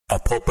A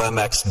Pulp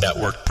MX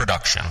Network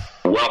production.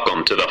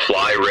 Welcome to the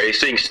Fly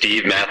Racing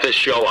Steve Mathis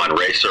Show on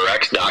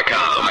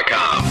RacerX.com.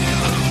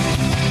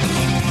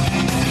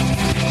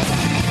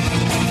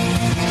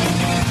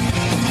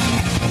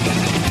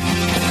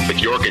 With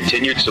your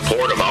continued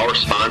support of our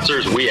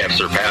sponsors, we have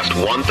surpassed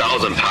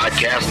 1,000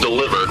 podcasts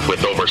delivered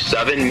with over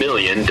 7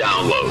 million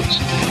downloads.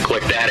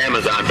 Click that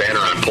Amazon banner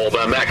on Pulp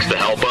MX to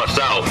help us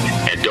out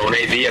and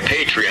donate via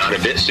Patreon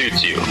if it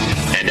suits you.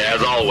 And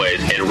as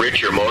always,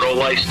 enrich your moto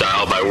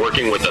lifestyle by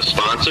working with the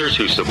sponsors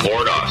who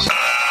support us.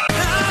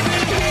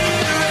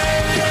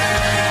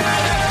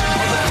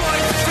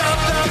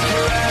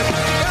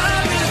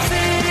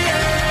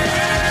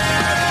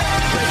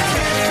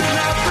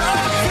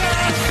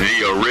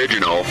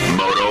 Original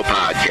Moto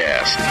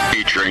Podcast,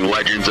 featuring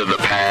legends of the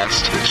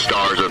past,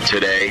 stars of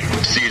today,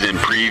 season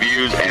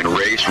previews and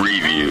race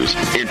reviews,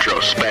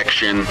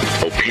 introspection,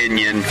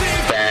 opinion,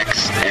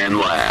 facts, and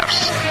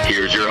laughs.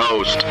 Here's your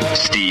host,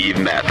 Steve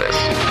Mathis.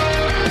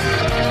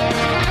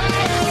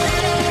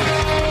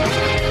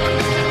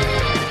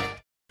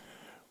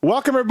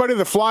 Welcome, everybody, to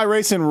the Fly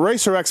Racing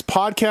Racer X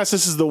podcast.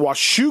 This is the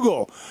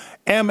Washougal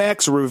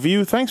MX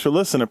review. Thanks for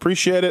listening.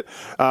 Appreciate it.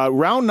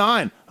 Round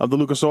 9 of the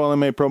Lucas Oil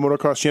MMA Pro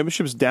Motocross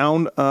Championships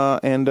down,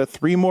 and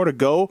 3 more to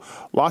go.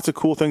 Lots of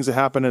cool things that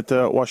happen at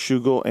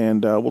Washougal,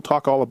 and we'll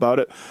talk all about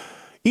it.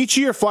 Each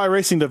year, Fly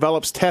Racing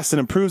develops, tests, and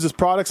improves its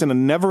products in a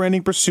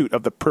never-ending pursuit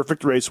of the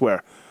perfect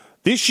racewear.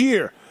 This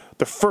year,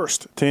 the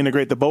first to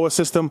integrate the BOA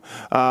system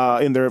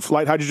in their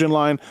light hydrogen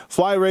line,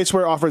 Fly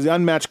Racewear offers the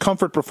unmatched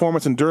comfort,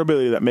 performance, and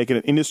durability that make it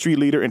an industry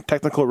leader in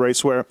technical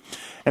racewear.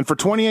 And for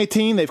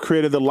 2018, they've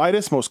created the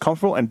lightest, most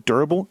comfortable, and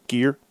durable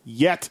gear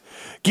yet.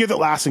 Gear that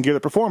lasts and gear that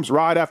performs.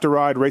 Ride after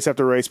ride, race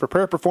after race.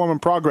 Prepare, perform, and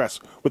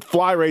progress with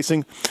Fly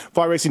Racing.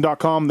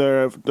 FlyRacing.com.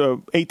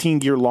 The 18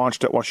 gear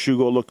launched at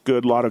Washougal. Looked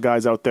good. A lot of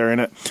guys out there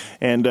in it.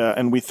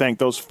 And we thank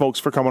those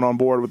folks for coming on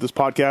board with this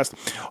podcast.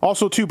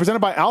 Also, too, presented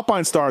by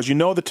Alpine Stars. You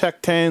know the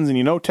Tech 10s and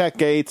you know Tech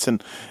 8s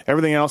and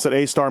everything else that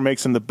A-Star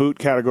makes in the boot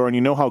category, and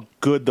you know how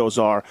good those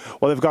are.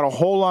 Well, they've got a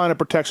whole line of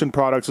protection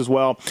products as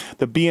well.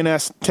 The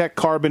B&S Tech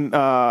Carbon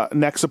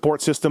neck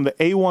support system, the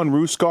A1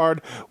 Roost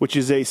Guard, which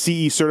is a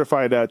CE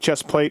certified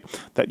chest plate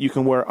that you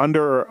can wear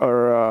under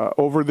or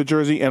over the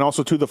jersey, and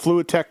also to the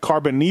Fluid Tech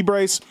Carbon knee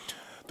brace.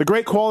 The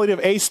great quality of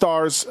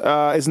A-Stars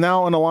is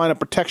now in a line of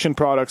protection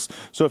products.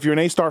 So if you're an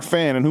A-Star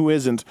fan, and who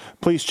isn't,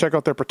 please check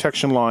out their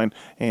protection line.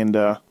 And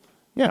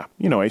yeah,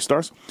 you know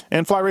A-Stars.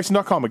 And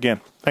FlyRacing.com again.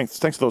 Thanks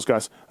to those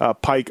guys.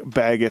 Pike,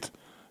 Baggett,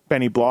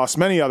 Benny Bloss,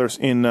 many others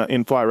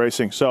in Fly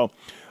Racing. So,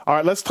 all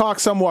right, let's talk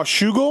some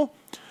Washougal.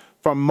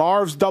 From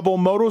Marv's double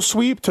moto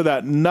sweep to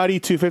that nutty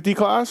 250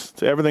 class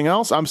to everything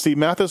else, I'm Steve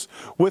Mathis.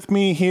 With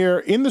me here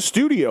in the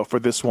studio for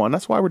this one.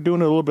 That's why we're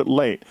doing it a little bit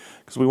late,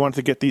 because we wanted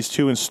to get these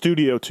two in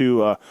studio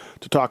to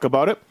talk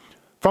about it.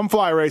 From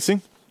Fly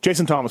Racing,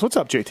 Jason Thomas. What's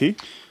up, JT?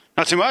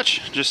 Not too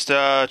much. Just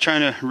trying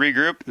to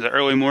regroup. The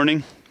early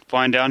morning,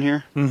 flying down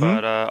here,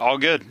 but all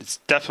good. It's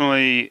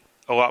definitely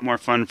a lot more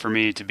fun for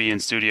me to be in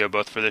studio,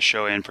 both for this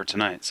show and for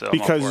tonight. So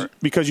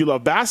because you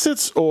love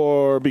Bassett's,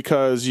 or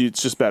because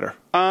it's just better?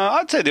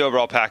 I'd say the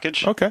overall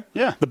package. Okay.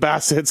 Yeah. The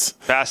Bassets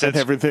and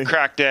everything.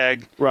 Cracked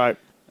egg. Right.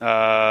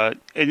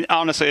 And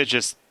honestly, it's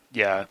just,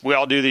 yeah, we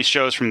all do these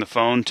shows from the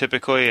phone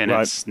typically, and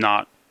It's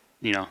not,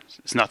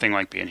 it's nothing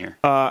like being here.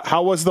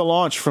 How was the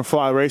launch from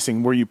Fly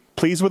Racing? Were you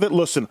pleased with it?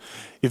 Listen,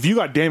 if you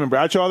got Damon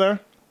Bradshaw there,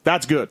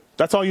 that's good.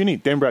 That's all you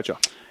need, Damon Bradshaw.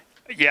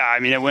 Yeah, I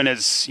mean, it went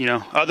as,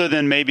 other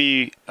than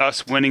maybe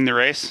us winning the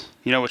race,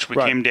 which we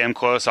came damn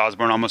close.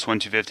 Osborne almost won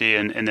 250,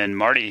 and then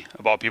Marty,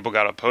 of all people,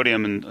 got a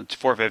podium in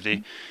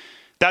 450.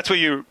 That's what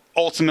you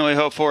ultimately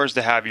hope for, is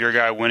to have your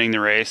guy winning the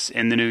race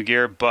in the new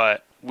gear.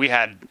 But we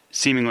had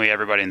seemingly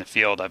everybody in the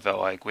field. I felt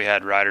like we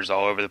had riders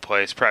all over the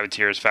place,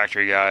 privateers,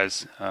 factory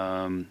guys.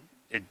 The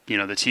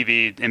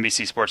TV,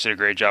 NBC Sports did a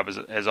great job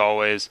as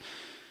always.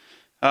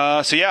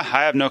 So yeah,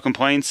 I have no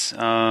complaints.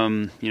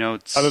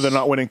 It's, other than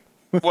not winning.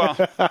 Well,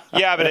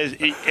 yeah, but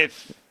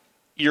if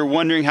you're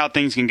wondering how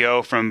things can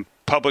go from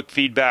public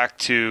feedback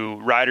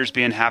to riders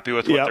being happy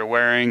with what they're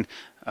wearing,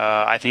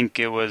 I think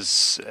it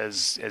was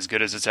as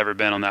good as it's ever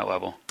been on that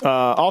level.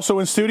 Also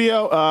in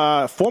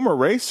studio, former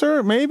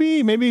racer,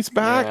 maybe he's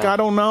back. Yeah. I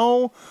don't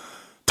know.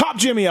 Top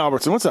Jimmy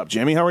Albertson. What's up,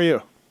 Jimmy? How are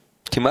you?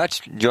 Too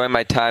much. Enjoying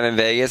my time in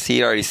Vegas.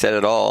 He already said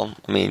it all.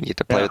 I mean, you get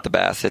to play with the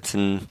Bassets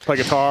and play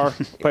guitar,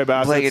 play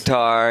Bassets, play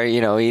guitar.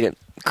 Eat a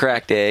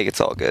cracked egg.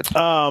 It's all good.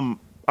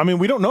 I mean,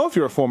 we don't know if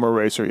you're a former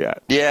racer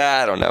yet.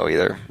 Yeah, I don't know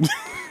either.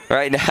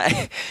 Right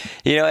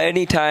now,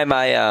 anytime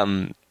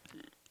I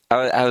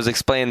was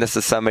explaining this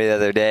to somebody the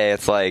other day,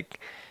 it's like,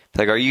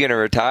 are you going to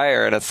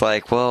retire? And it's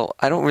like, well,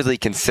 I don't really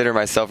consider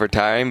myself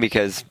retiring,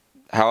 because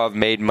how I've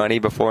made money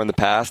before in the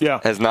past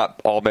has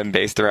not all been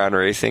based around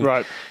racing.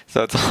 Right.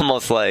 So it's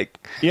almost like...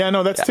 Yeah,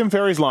 no, that's Tim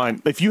Ferry's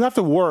line. If you have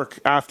to work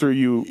after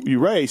you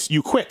race,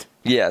 you quit.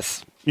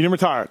 Yes. You didn't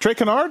retire. Trey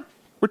Kennard,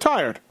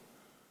 retired.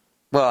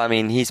 Well, I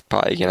mean, he's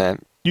probably going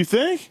to... You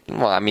think?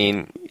 Well, I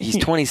mean, he's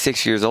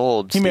 26 years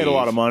old, He made a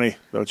lot of money,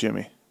 though,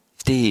 Jimmy.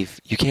 Steve,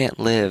 you can't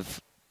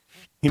live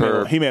He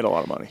made a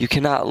lot of money. You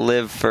cannot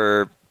live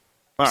for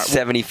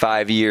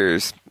 75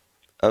 years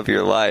of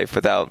your life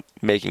without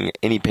making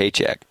any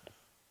paycheck.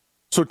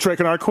 So Trey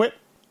Canard quit?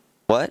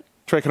 What?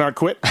 Trey Canard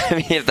quit? I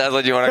mean, if that's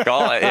what you want to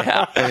call it,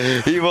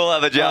 yeah. He will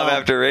have a job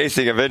after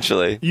racing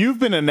eventually. You've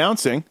been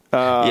announcing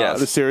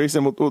the series,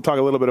 and we'll talk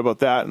a little bit about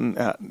that. And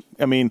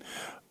I mean,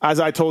 as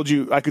I told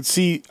you, I could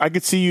see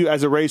you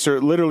as a racer.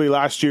 Literally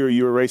last year,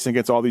 you were racing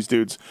against all these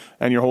dudes,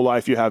 and your whole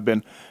life you have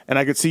been. And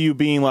I could see you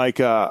being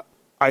like, I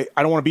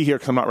don't want to be here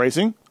because I'm not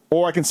racing.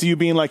 Or I can see you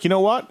being like, you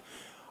know what?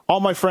 All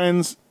my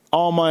friends,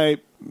 all my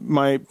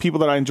people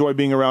that I enjoy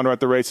being around are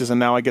at the races, and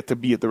now I get to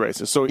be at the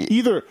races. So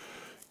either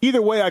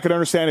way, I could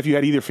understand if you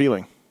had either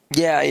feeling.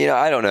 Yeah,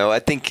 I don't know. I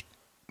think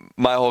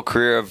my whole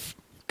career of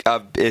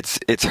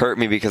it's hurt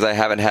me because I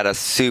haven't had a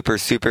super,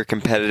 super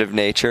competitive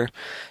nature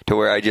to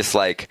where I just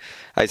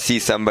I see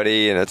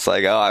somebody and it's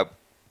like, oh,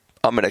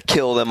 I'm going to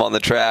kill them on the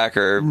track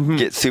or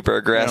get super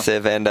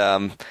aggressive. Yeah. And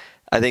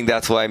I think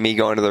that's why me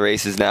going to the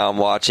races now, I'm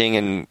watching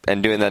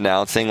and doing the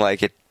announcing.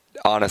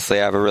 Honestly,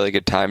 I have a really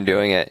good time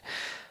doing it.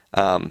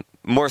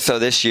 More so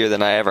this year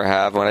than I ever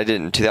have. When I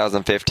did it in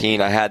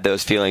 2015, I had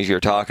those feelings you were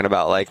talking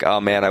about, like, oh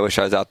man, I wish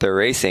I was out there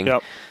racing.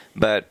 Yep.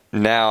 But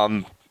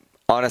now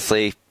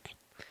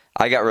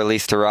I got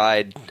released to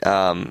ride,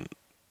 to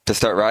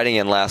start riding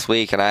in last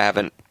week, and I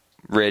haven't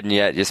ridden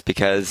yet just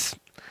because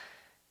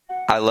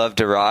I love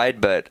to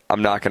ride, but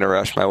I'm not going to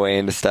rush my way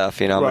into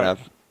stuff. I'm going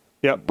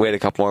to wait a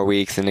couple more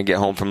weeks and then get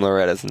home from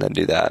Loretta's and then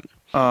do that.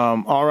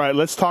 All right,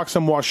 let's talk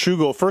some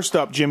Washougal. First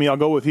up, Jimmy, I'll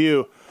go with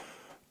you.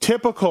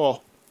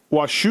 Typical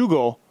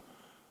Washougal,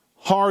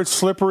 hard,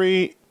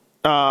 slippery,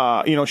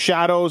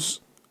 shadows.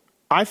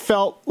 I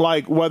felt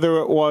like whether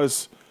it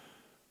was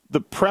the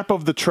prep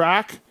of the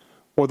track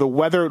or the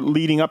weather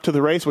leading up to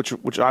the race, which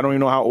I don't even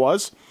know how it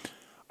was,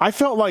 I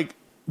felt like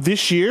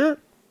this year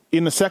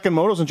in the second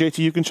motos, and JT,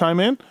 you can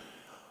chime in,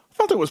 I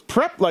felt it was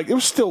prep, it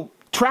was still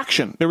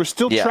traction. There was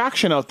still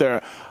traction out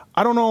there.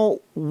 I don't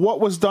know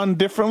what was done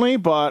differently,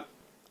 but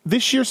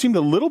this year seemed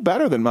a little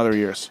better than other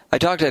years. I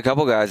talked to a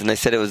couple guys, and they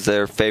said it was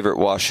their favorite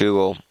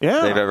Washougal they've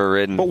ever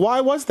ridden. But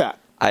why was that?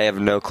 I have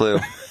no clue.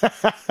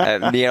 I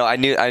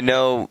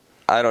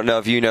don't know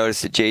if you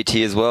noticed it,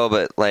 JT, as well,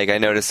 but I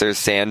noticed there's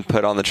sand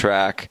put on the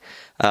track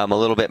a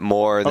little bit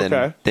more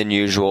than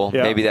usual.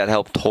 Yeah. Maybe that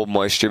helped hold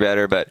moisture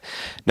better, but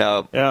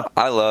no,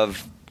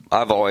 I've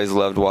always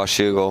loved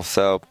Washougal,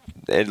 so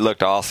it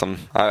looked awesome.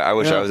 I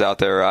wish I was out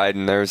there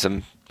riding. There's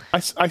some. I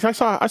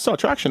saw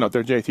traction out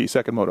there, JT,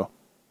 second moto.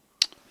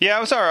 Yeah,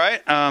 it was all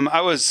right.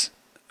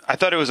 I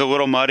thought it was a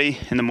little muddy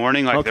in the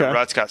morning. The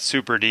ruts got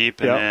super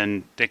deep, and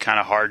then they kind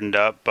of hardened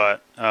up.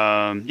 But,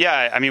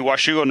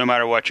 Washougal, no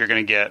matter what, you're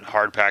going to get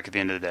hard pack at the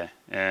end of the day.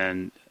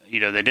 And, they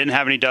didn't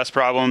have any dust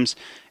problems.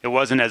 It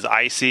wasn't as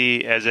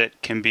icy as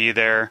it can be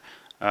there.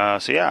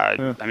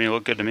 It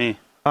looked good to me.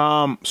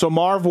 So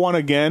Marv won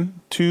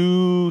again.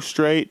 Two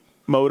straight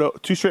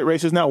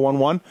races now,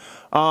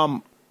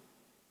 1-1.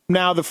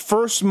 Now, the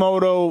first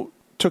moto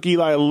took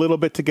Eli a little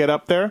bit to get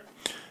up there.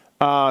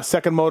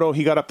 Second moto,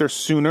 he got up there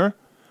sooner.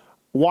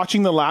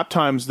 Watching the lap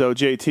times, though,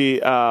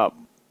 JT,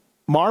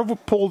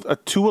 Marv pulled a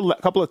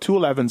couple of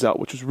 211s out,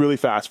 which was really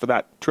fast for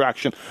that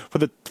traction, for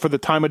the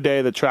time of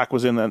day the track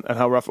was in and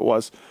how rough it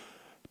was.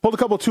 Pulled a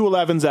couple of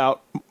 211s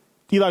out.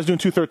 Eli's doing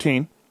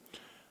 213.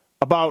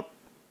 About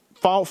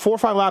 4 or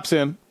 5 laps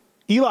in,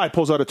 Eli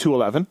pulls out a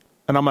 211,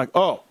 and I'm like,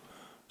 oh.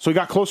 So he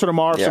got closer to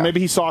Marv, so maybe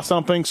he saw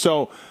something.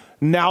 So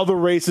now the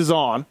race is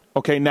on.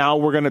 Okay, now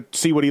we're going to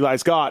see what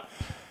Eli's got.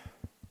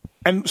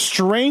 And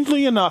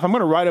strangely enough, I'm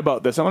going to write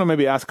about this. I'm going to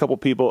maybe ask a couple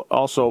people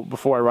also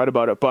before I write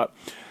about it. But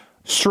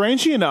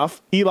strangely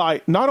enough,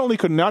 Eli not only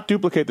could not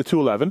duplicate the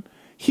 211,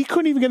 he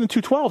couldn't even get in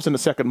 212s in the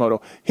second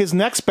moto. His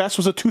next best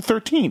was a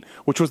 213,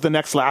 which was the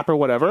next lap or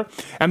whatever.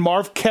 And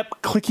Marv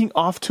kept clicking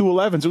off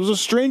 211s. It was the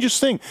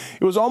strangest thing.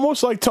 It was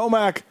almost like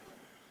Tomac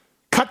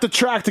cut the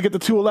track to get the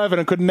 211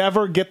 and could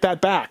never get that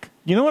back.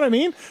 You know what I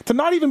mean? To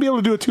not even be able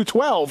to do a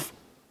 212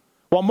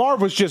 while Marv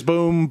was just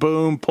boom,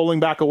 boom, pulling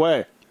back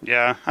away.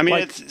 Yeah,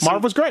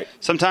 Marv was great.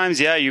 Sometimes,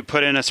 you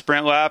put in a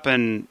sprint lap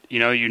and,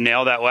 you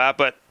nail that lap.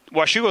 But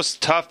Washougal's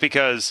tough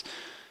because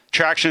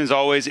traction is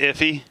always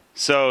iffy.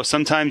 So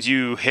sometimes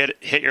you hit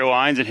your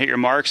lines and hit your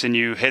marks and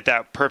you hit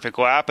that perfect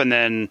lap, and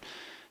then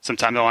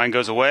sometimes the line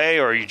goes away,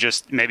 or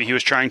maybe he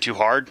was trying too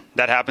hard.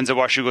 That happens at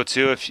Washougal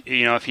too.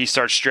 If he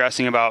starts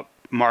stressing about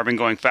Marvin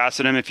going fast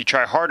at him, if you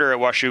try harder at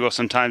Washougal,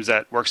 sometimes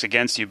that works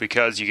against you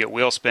because you get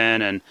wheel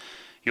spin and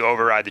you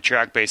override the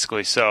track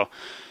basically. So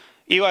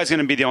Eli's going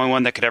to be the only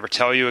one that could ever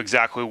tell you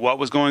exactly what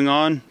was going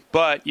on,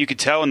 but you could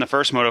tell in the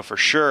first moto for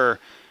sure,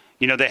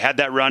 they had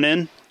that run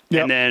in,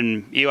 and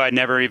then Eli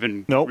never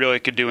even really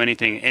could do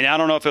anything. And I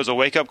don't know if it was a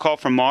wake-up call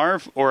from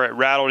Marv or it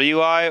rattled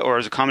Eli or it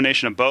was a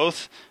combination of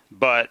both,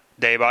 but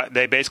they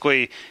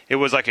basically, it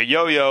was like a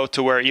yo-yo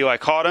to where Eli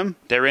caught him,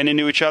 they ran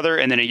into each other,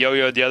 and then it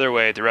yo-yoed the other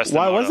way the rest of the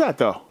moto. Why was that,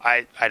 though?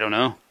 I don't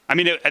know.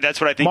 That's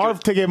what I think.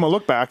 Marv gave him a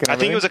look back. I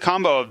think it was a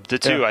combo of the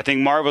two. Yeah. I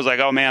think Marv was like,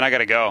 oh, man, I got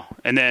to go.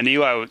 And then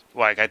Eli,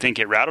 I think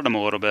it rattled him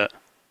a little bit.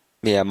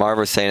 Yeah, Marv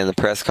was saying in the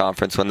press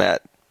conference when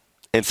that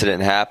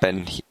incident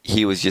happened,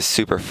 he was just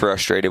super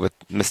frustrated with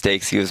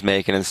mistakes he was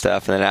making and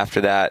stuff. And then after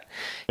that,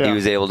 he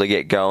was able to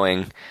get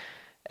going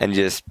and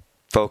just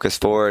focus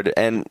forward.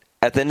 And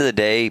at the end of the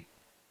day,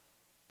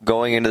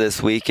 going into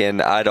this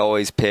weekend, I'd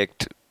always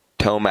picked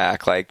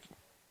Tomac. Like,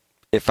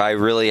 if I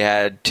really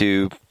had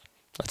to,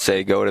 let's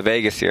say, go to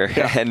Vegas here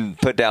and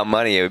put down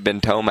money, it would have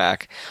been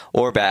Tomac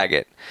or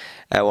Baggett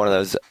at one of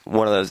those,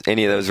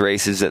 any of those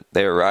races that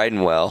they were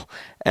riding well.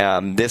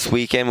 This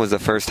weekend was the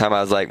first time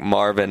I was like,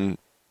 Marvin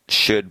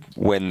should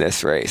win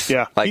this race.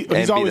 Yeah, like,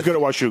 he's always good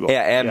at Washougal.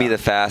 Yeah, and be the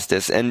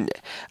fastest. And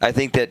I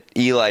think that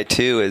Eli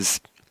too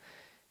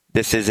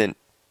this isn't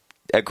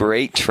a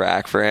great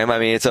track for him. I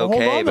mean, it's okay.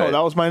 Hold on, but though.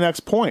 That was my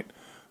next point.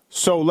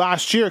 So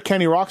last year,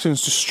 Kenny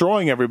Roczen's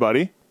destroying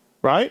everybody,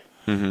 right?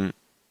 Mm-hmm.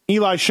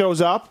 Eli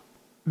shows up.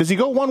 Does he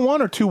go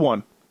 1-1 or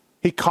 2-1?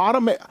 He caught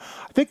him. I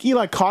think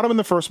Eli caught him in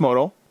the first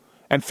moto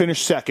and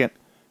finished second.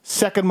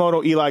 Second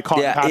moto, Eli caught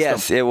him past him.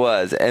 Yes, it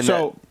was. And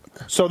so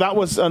that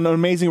was an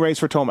amazing race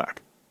for Tomac.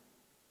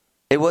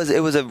 It was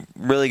a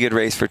really good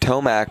race for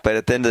Tomac, but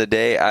at the end of the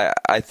day,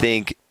 I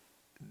think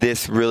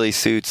this really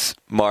suits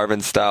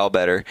Marvin's style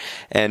better.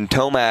 And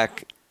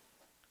Tomac,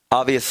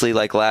 obviously,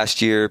 like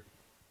last year,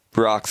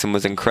 Roczen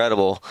was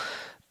incredible,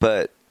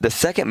 but the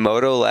second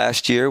moto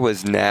last year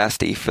was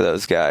nasty for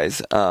those guys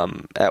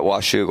at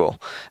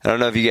Washougal. I don't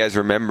know if you guys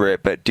remember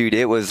it, but dude,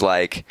 it was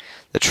like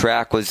the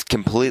track was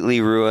completely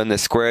ruined. The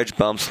square edge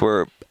bumps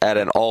were at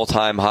an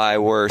all-time high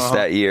worst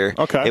that year.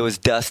 Okay. It was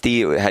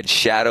dusty. It had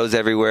shadows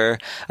everywhere.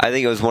 I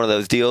think it was one of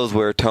those deals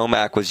where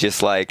Tomac was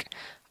just like,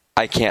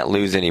 I can't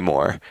lose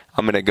anymore.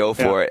 I'm going to go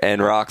for it.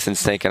 And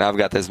Roczen's thinking, I've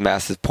got this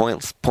massive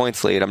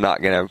points lead. I'm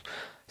not going to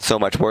so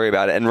much worry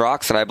about it. And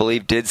Roczen, I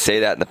believe, did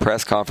say that in the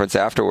press conference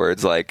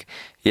afterwards. Like,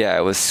 yeah,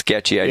 it was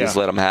sketchy. I just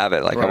let him have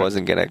it. Like, I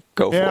wasn't going to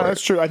go for it. Yeah,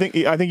 that's true. I think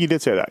he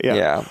did say that.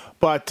 Yeah.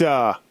 But,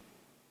 I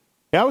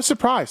was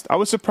surprised. I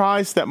was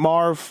surprised that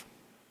Marv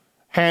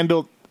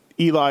handled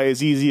Eli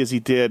as easy as he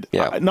did.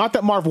 Yeah. Not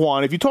that Marv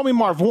won. If you told me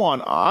Marv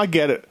won, I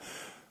get it.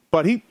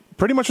 But he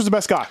pretty much was the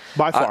best guy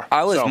by far.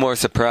 I was more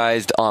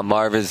surprised on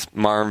Marvin's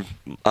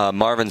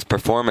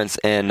performance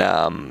in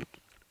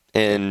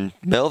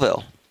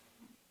Millville,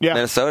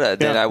 Minnesota,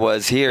 than I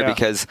was here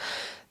because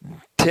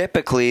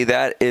typically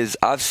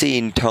I've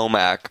seen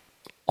Tomac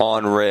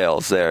on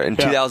rails there. In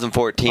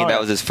 2014, that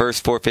was his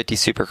first 450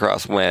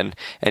 Supercross win,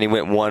 and he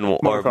went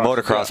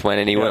motocross win,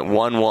 and he went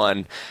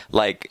 1-1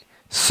 like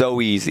so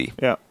easy.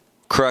 Yeah.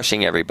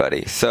 Crushing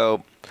everybody.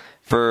 So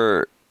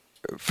for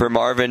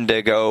Marvin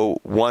to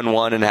go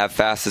 1-1 and have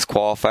fastest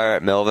qualifier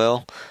at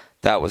Millville,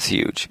 that was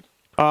huge.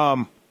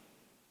 What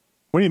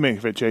do you make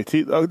of it,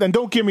 JT? Then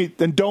don't give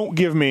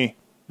me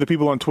the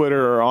people on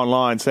Twitter or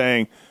online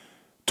saying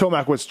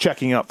Tomac was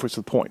checking up for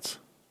some points.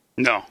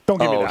 No. Don't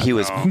give me that. He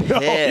was pissed. No,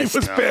 he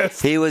was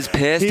pissed. He was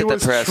pissed at the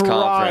press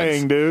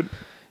conference. Dude.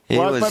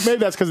 Maybe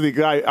that's because the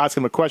guy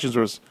asking the questions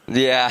was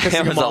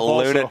it was a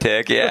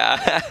lunatic. Also.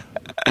 Yeah.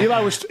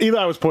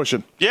 Eli was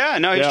pushing. Yeah,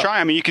 no, he's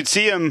trying. I mean, you could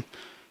see him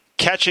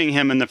catching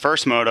him in the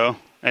first moto,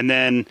 and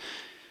then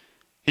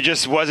he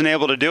just wasn't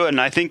able to do it.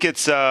 And I think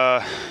it's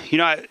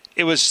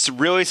it was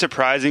really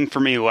surprising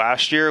for me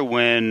last year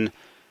when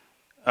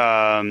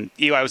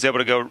Eli was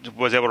able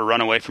to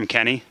run away from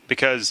Kenny,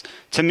 because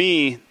to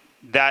me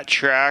that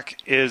track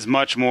is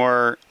much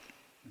more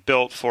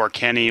built for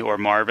Kenny or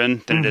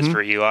Marvin than it is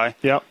for Eli.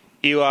 Yep.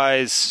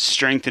 Eli's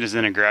strength is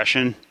in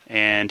aggression,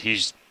 and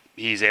he's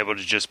able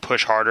to just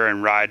push harder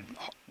and ride.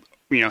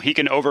 He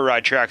can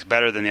override tracks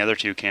better than the other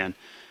two can.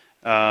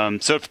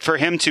 So for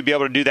him to be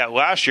able to do that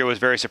last year was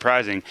very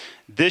surprising.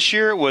 This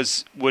year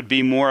would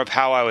be more of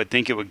how I would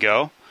think it would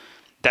go.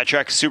 That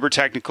track is super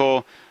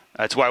technical.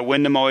 That's why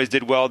Wyndham always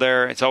did well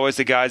there. It's always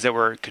the guys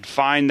that could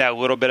find that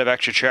little bit of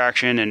extra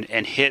traction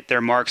and hit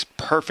their marks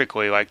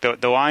perfectly. Like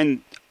the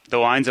lines at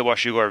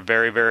Washougal are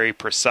very, very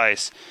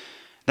precise.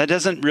 That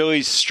doesn't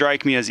really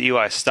strike me as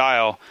Eli's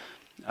style.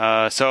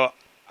 So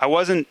I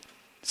wasn't.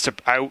 It's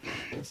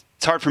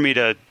hard for me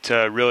to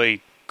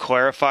really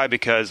clarify,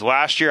 because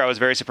last year I was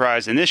very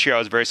surprised, and this year I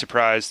was very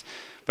surprised.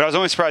 But I was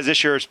only surprised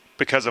this year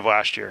because of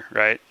last year,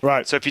 right?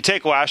 Right. So if you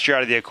take last year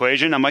out of the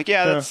equation, I'm like,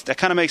 that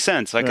kind of makes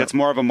sense. Like, it's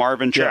more of a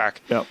Marvin track.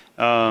 Yeah.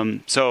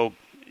 So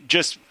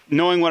just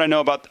knowing what I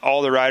know about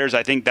all the riders,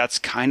 I think that's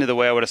kind of the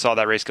way I would have saw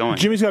that race going.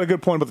 Jimmy's got a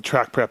good point about the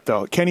track prep,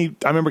 though. I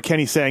remember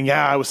Kenny saying,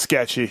 it was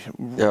sketchy. It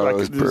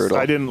was brutal.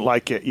 I didn't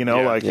like it,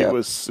 it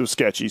was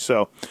sketchy.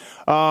 So,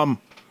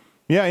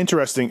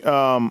 interesting.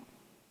 And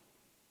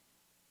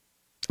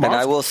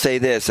I will say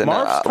this, and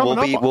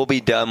we'll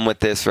be done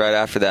with this right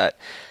after that.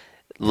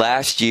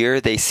 Last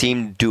year, they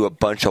seemed to do a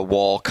bunch of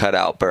wall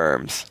cutout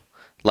berms.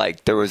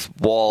 Like, there was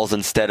walls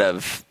instead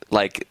of,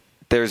 like,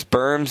 there's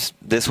berms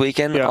this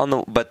weekend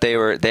but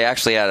they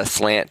actually had a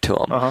slant to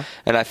them.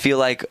 And I feel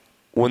like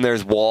when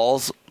there's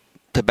walls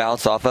to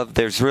bounce off of,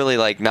 there's really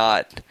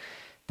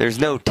there's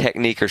no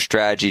technique or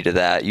strategy to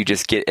that. You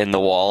just get in the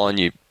wall and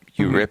you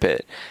rip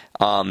it.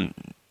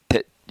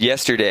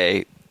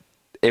 Yesterday,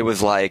 it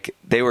was like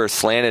they were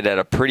slanted at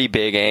a pretty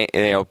big,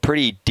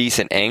 pretty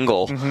decent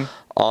angle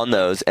on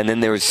those, and then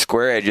there was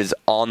square edges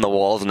on the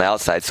walls on the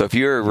outside. So if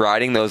you were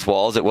riding those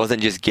walls, it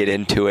wasn't just get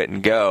into it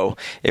and go.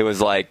 It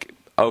was like,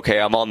 okay,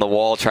 I'm on the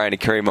wall trying to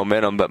carry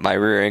momentum, but my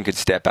rear end could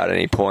step out at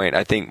any point.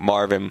 I think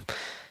Marvin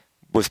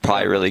was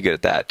probably really good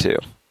at that too.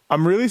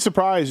 I'm really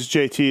surprised,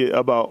 JT,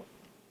 about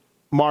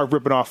Marv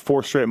ripping off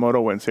 4 straight moto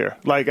wins here.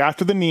 Like,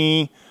 after the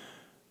knee,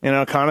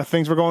 kind of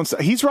things were going.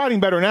 He's riding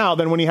better now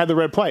than when he had the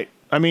red plate.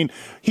 I mean,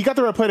 he got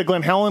the red plate at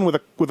Glen Helen with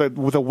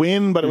a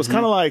win, but it was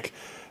kind of like,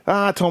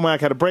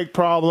 Tomac had a brake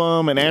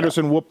problem, and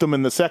Anderson whooped him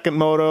in the second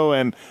moto,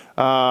 and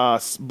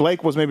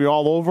Blake was maybe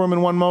all over him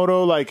in one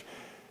moto. Like,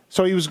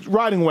 so he was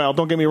riding well,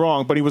 don't get me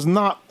wrong, but he was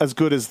not as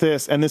good as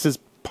this, and this is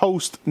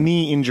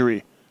post-knee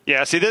injury.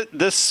 Yeah, see,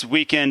 this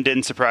weekend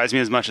didn't surprise me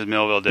as much as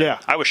Millville did. Yeah.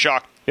 I was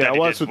shocked that he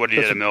did what he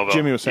did at Millville.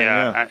 Jimmy was saying,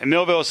 yeah.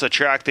 Millville is a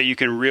track that you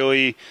can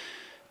really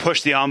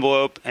push the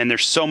envelope, and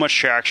there's so much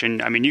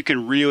traction. I mean, you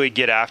can really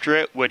get after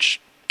it,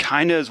 which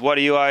kind of is what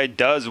Eli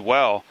does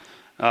well.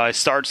 His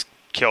starts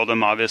killed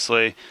him,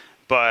 obviously,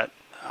 but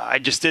I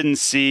just didn't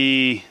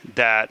see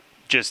that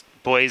just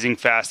blazing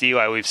fast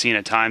Eli we've seen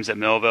at times at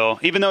Millville,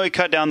 even though he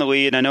cut down the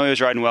lead. I know he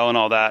was riding well and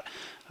all that.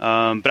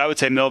 But I would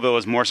say Millville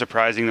was more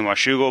surprising than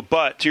Washougal.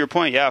 But to your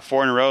point,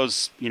 4 in a row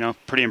is,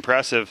 pretty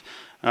impressive.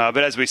 But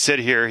as we sit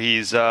here,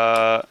 he's,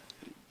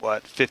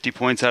 50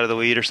 points out of the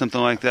lead or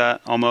something like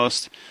that,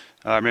 almost.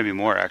 Maybe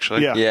more,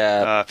 actually.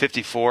 Yeah.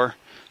 54.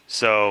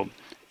 So,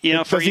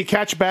 Does he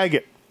catch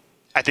Baggett?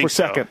 I think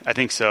so. Second. I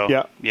think so.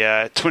 Yeah.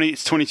 Yeah.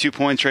 It's 22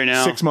 points right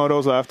now. 6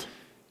 motos left.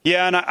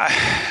 Yeah, and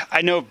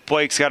I know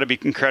Blake's got to be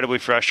incredibly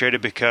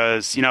frustrated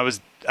because,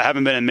 I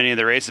haven't been in many of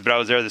the races, but I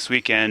was there this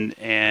weekend,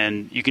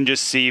 and you can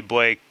just see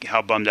Blake,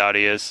 how bummed out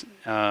he is.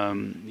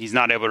 He's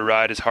not able to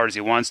ride as hard as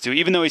he wants to,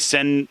 even though he's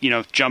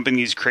jumping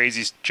these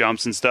crazy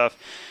jumps and stuff.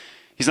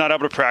 He's not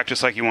able to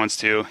practice like he wants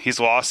to. He's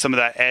lost some of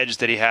that edge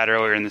that he had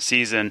earlier in the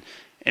season,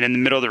 and in the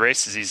middle of the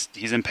races,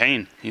 he's in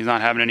pain. He's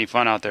not having any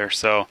fun out there.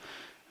 So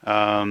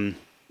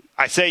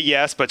I say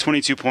yes, but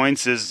 22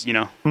 points is,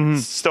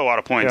 still a lot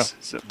of points.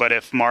 Yeah. So, but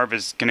if Marv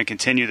is going to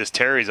continue this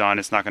tear he's on,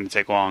 it's not going to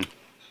take long.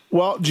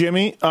 Well,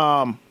 Jimmy,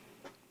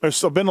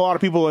 there's been a lot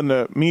of people in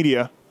the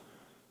media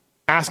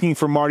asking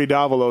for Marty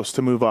Davalos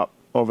to move up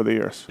over the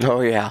years.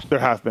 Oh, yeah. There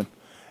have been.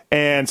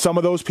 And some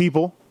of those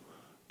people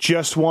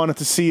just wanted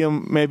to see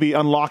him maybe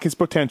unlock his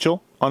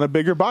potential on a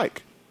bigger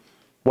bike.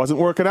 Wasn't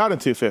working out in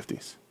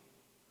 250s.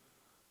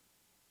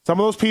 Some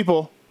of those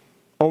people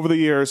over the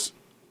years,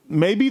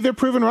 maybe they're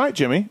proven right,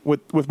 Jimmy,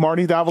 with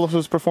Marty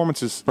Davalos'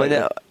 performances. But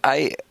no,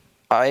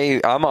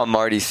 I'm on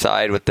Marty's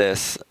side with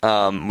this.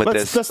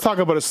 Let's talk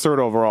about his third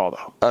overall,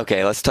 though.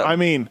 Okay, let's talk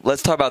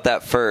about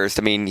that first.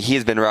 I mean,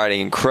 he's been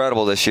riding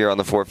incredible this year on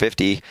the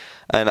 450,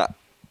 and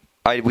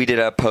we did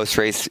a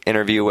post-race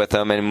interview with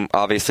him, and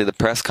obviously the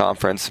press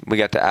conference, we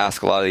got to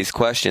ask a lot of these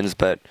questions,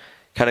 but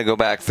kind of go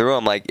back through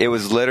them. Like, it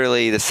was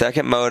literally the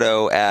second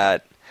moto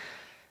at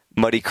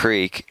Muddy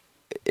Creek.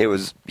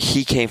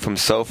 He came from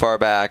so far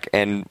back,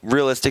 and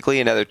realistically,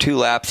 another 2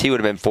 laps, he would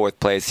have been 4th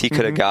place. He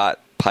could have got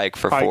Pike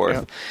for 4th.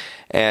 Yeah.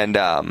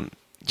 And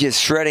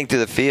just shredding through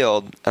the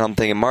field, and I'm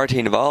thinking,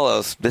 Martin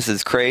Davalos, this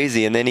is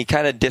crazy. And then he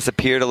kind of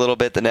disappeared a little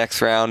bit the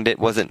next round. It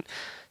wasn't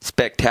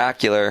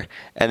spectacular,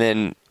 and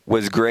then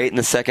was great in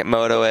the second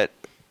moto at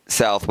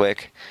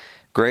Southwick,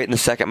 great in the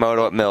second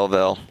moto at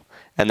Millville,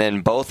 and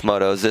then both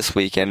motos this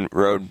weekend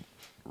rode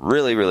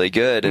really, really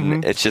good.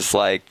 And it's just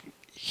like,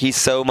 he's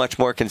so much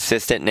more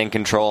consistent and in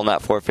control in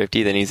that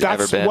 450 than he's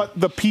ever been. That's what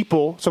the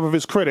people, some of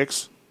his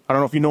critics, I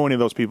don't know if you know any of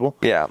those people.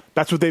 Yeah.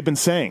 That's what they've been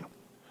saying.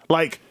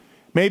 Like,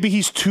 maybe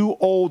he's too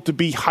old to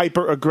be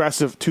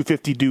hyper-aggressive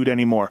 250 dude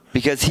anymore.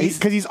 Because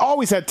he's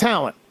always had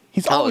talent.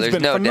 He's always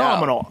been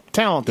phenomenal,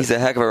 talented. He's a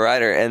heck of a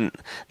rider, and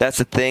that's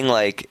the thing,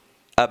 like,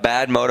 a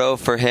bad moto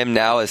for him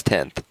now is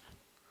 10th.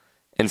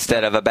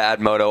 Instead of a bad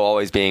moto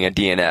always being a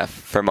DNF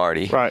for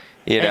Marty. Right.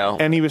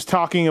 And he was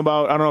talking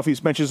about, I don't know if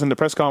he's mentioned this in the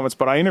press conference,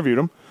 but I interviewed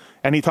him,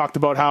 and he talked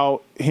about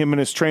how him and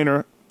his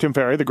trainer, Tim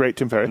Ferry, the great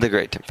Tim Ferry.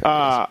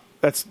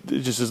 That's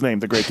just his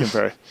name, the great Tim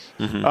Ferry.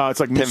 It's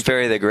like Tim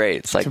Ferry the Great.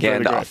 It's like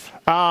Tim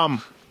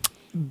Gandalf.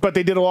 But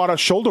they did a lot of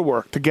shoulder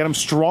work to get him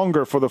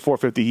stronger for the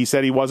 450. He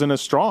said he wasn't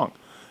as strong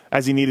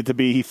as he needed to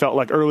be. He felt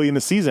like early in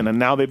the season, and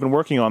now they've been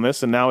working on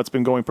this, and now it's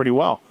been going pretty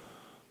well.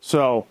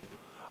 So,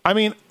 I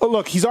mean,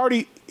 look, he's out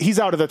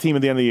of the team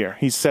at the end of the year.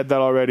 He's said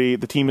that already.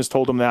 The team has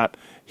told him that.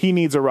 He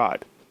needs a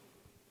ride.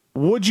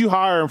 Would you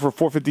hire him for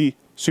 450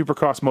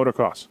 Supercross,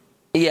 Motocross?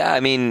 Yeah, I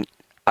mean,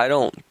 I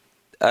don't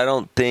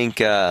think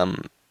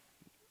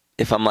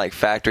if I'm like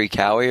Factory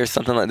Cowie or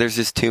something like, there's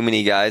just too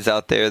many guys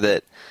out there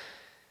that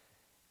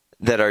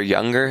are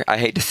younger. I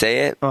hate to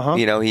say it.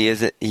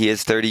 He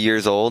is 30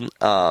 years old.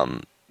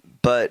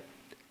 But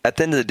at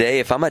the end of the day,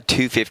 if I'm a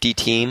 250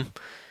 team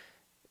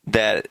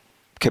that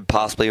could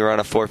possibly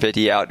run a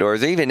 450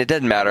 outdoors, or even, it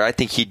doesn't matter. I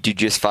think he'd do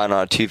just fine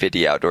on a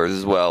 250 outdoors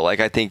as well. Like,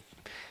 I think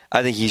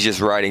he's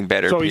just riding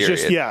better. So he's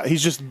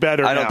just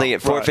better. I don't think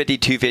at 450,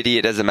 250,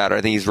 it doesn't matter.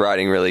 I think he's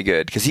riding really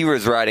good because he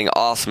was riding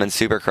awesome in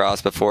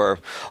Supercross before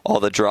all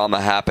the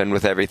drama happened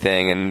with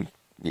everything and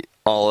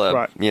all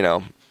the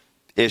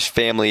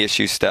family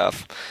issue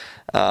stuff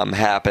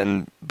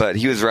happened, but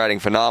he was riding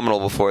phenomenal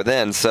before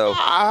then. So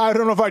I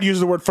don't know if I'd use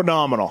the word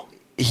phenomenal.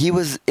 He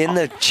was in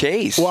the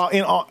chase.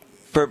 Well,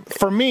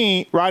 for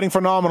me, riding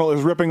phenomenal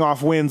is ripping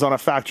off wins on a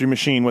factory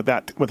machine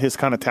with his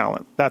kind of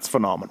talent. That's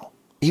phenomenal.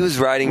 He was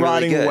riding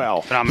really good.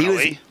 Well.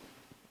 Phenomenally.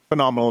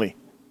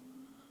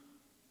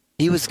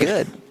 He was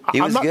good.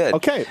 He was good.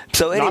 Okay.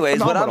 So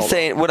anyways, what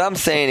I'm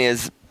saying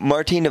is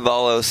Martin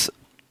Davalos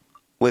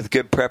with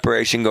good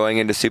preparation going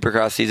into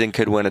Supercross season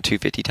could win a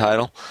 250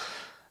 title.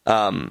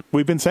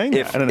 We've been saying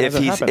that, and it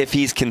hasn't happened. If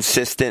he's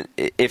consistent,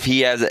 if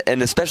he has,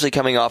 and especially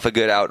coming off a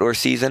good outdoor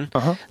season,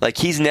 like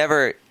he's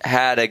never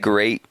had a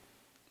great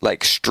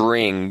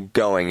string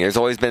going. There's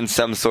always been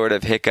some sort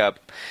of hiccup.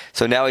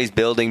 So now he's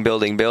building.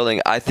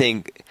 I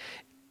think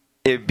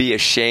it'd be a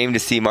shame to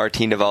see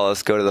Martin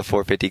Davalos go to the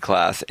 450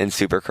 class in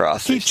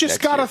Supercross. He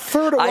just got a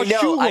third of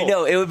Washougal. I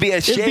know. It would be a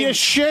shame. It'd be a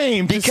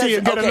shame to see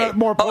him get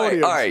more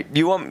podiums. All right.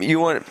 You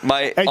want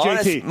my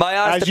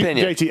honest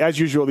opinion? JT, as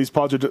usual, these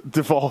pods are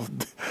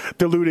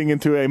diluting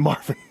into a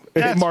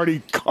Marty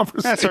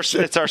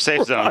conversation. It's our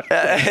safe zone.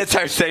 It's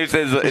our safe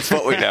zone. It's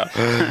what we know.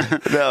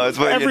 No, it's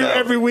what you know.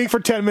 Every week for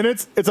 10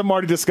 minutes, it's a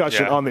Marty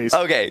discussion on these.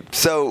 Okay,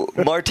 so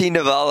Martin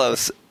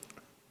Davalos,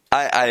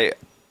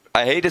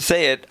 I hate to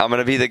say it, I'm going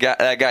to be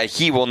that guy.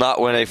 He will not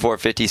win a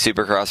 450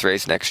 Supercross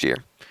race next year.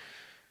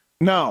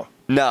 No,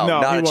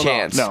 not a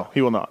chance. No,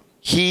 he will not.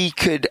 He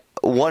could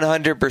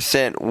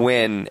 100%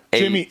 win.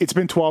 Jimmy, it's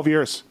been 12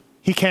 years.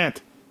 He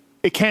can't.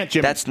 It can't,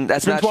 Jimmy. That's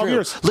not 12 true.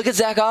 Years. Look at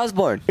Zach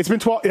Osborne. It's been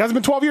 12. It hasn't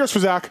been 12 years for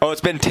Zach. Oh, it's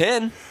been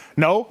 10.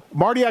 No,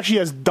 Marty actually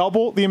has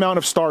double the amount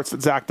of starts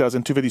that Zach does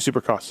in 250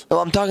 Supercross.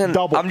 Well, I'm talking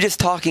double. I'm just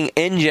talking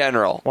in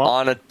general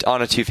on a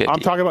 250. I'm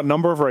talking about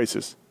number of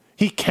races.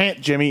 He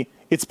can't, Jimmy.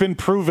 It's been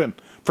proven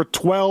for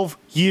 12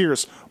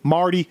 years.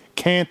 Marty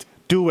can't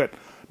do it.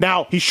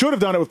 Now, he should have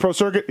done it with Pro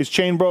Circuit. His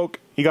chain broke.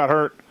 He got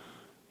hurt.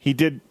 He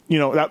did,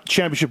 that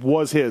championship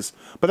was his.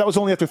 But that was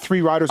only after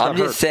 3 riders got hurt. I'm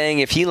just saying,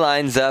 if he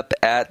lines up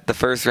at the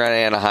first round of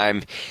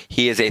Anaheim,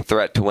 he is a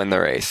threat to win the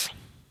race.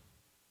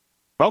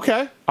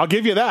 Okay, I'll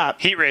give you that.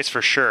 Heat race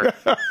for sure.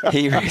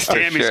 Heat race for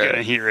Tammy's sure. good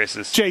in heat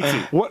races.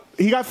 JT, what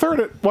he got third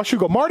at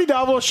Washougal. Marty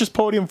Davalos just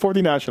podium for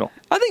the national.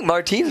 I think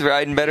Martin's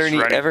riding better than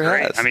he ever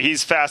has. I mean,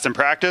 he's fast in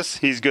practice.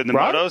 He's good in the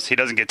motos. He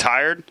doesn't get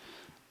tired.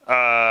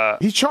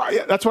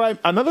 That's what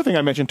another thing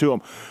I mentioned to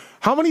him.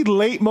 How many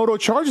late moto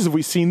charges have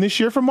we seen this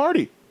year from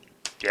Marty?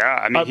 Yeah,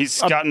 I mean,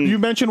 he's gotten... You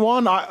mentioned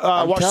one.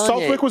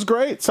 Southwick was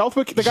great.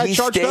 Southwick, the guy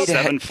charged up.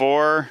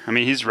 7.4. I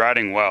mean, he's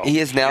riding well. He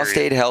has now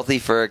stayed healthy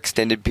for an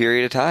extended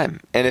period of time.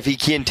 And if he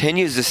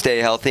continues to stay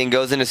healthy and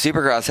goes into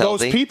Supercross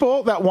healthy... Those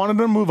people that wanted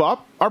to move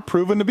up are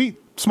proven to be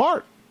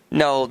smart.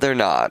 No, they're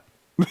not.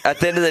 At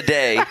the end of the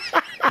day,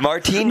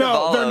 Martin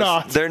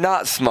Davalos, they're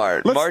not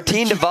smart.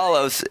 Martin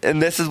Davalos,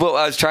 and this is what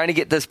I was trying to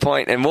get this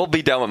point, and we'll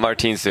be done with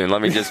Martin soon.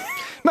 Let me just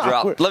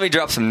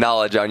drop some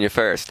knowledge on you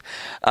first.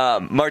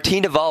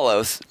 Martin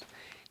Davalos,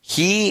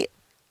 he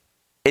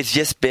has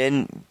just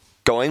been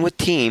going with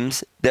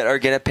teams that are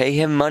going to pay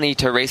him money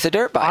to race a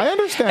dirt bike. I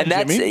understand, and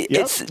that's Jimmy.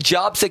 It's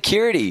job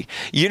security.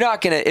 You're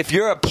not going to, if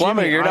you're a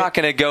plumber, Jimmy, you're not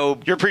going to go.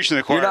 You're preaching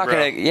the choir. You're not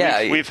going to.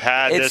 Yeah, we've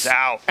had this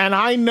out, and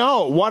I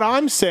know what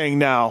I'm saying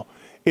now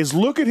is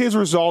look at his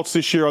results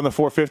this year on the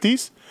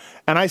 450s,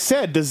 and I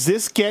said, does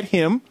this get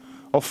him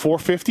a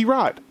 450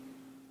 ride?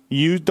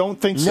 You don't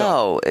think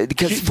so? No,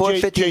 because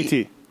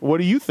 450. JT, what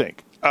do you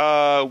think?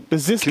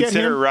 Does this get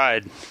him? A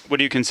ride? What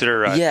do you consider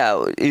a ride?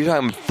 Yeah, you're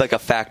talking like a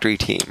factory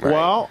team, right?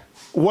 Well,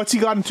 what's he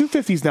got in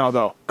 250s now,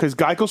 though? Because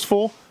Geico's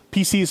full,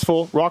 PC's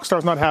full,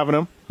 Rockstar's not having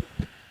him.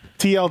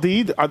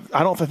 TLD,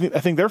 I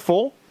think they're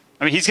full.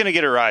 I mean, he's going to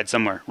get a ride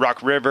somewhere.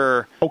 Rock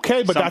River.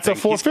 Okay, but that's a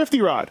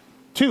 450 ride.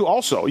 Too,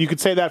 also. You could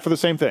say that for the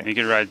same thing. He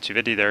could ride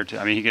 250 there, too.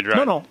 I mean, he could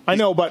ride... No, I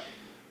know, but...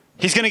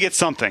 He's going to get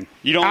something.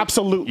 You don't...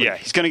 Absolutely. Yeah,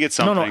 he's going to get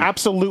something. No,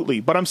 absolutely.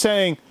 But I'm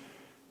saying,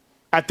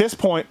 at this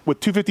point, with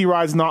 250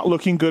 rides not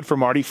looking good for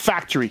Marty,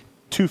 factory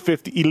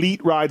 250,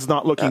 elite rides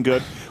not looking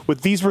good,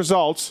 with these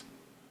results,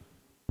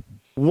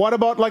 what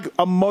about, like,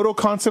 a Moto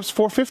Concepts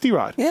 450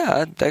 ride?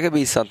 Yeah, that could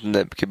be something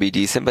that could be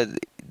decent, but...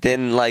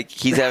 Then,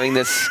 he's having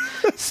this...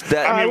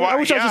 I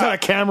wish I just had a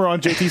camera on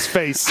JT's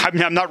face. I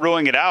mean, I'm not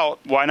ruling it out.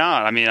 Why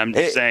not? I mean, I'm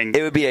just saying...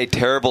 It would be a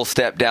terrible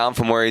step down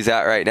from where he's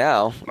at right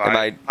now.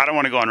 I don't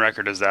want to go on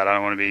record as that. I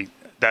don't want to be...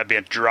 That'd be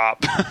a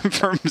drop,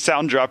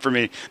 sound drop for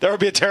me. That would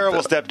be a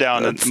terrible step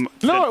down.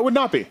 No, it would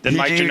not be. Then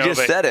Mike Genova,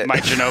 just said it.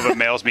 Mike Genova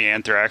mails me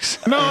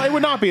anthrax. No, it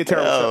would not be a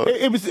terrible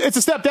step. It's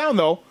a step down,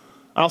 though.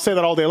 I'll say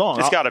that all day long.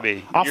 It's got to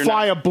be. I'll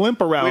fly a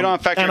blimp around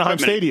Anaheim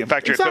Stadium.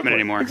 Factory equipment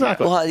anymore.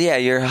 Exactly. Well, yeah,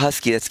 you're a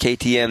Husky. That's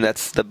KTM.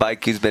 That's the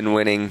bike who's been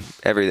winning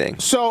everything.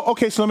 So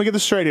let me get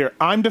this straight here.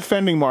 I'm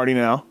defending Marty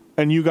now,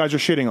 and you guys are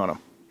shitting on him.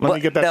 Let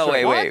me get that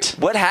straight. Wait.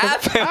 What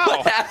happened?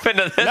 What happened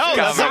to this? No,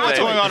 that's not what's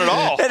going on at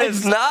all. It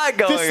is not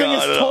going on. This thing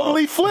is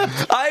totally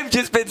flipped. I've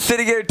just been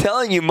sitting here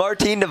telling you,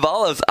 Martin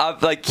Davalos,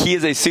 he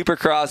is a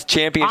Supercross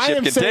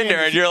championship contender,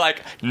 and you're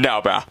like,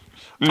 no, bro.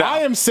 No. I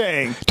am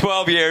saying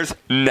 12 years,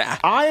 nah.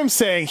 I am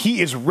saying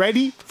he is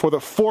ready for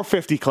the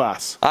 450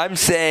 class. I'm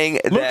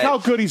saying Look how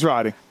good he's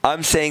riding.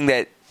 I'm saying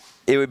that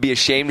it would be a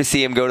shame to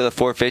see him go to the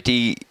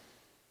 450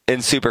 in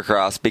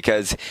Supercross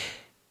because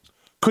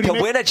to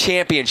win a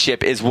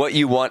championship is what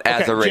you want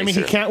as a racer. Jimmy,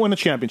 he can't win a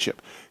championship.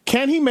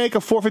 Can he make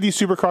a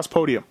 450 Supercross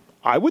podium?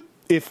 I would.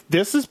 If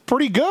this is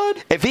pretty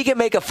good. If he can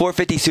make a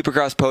 450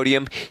 Supercross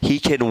podium, he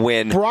can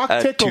win a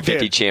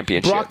 250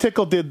 championship. Brock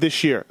Tickle did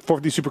this year,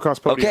 450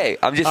 Supercross podium. Okay,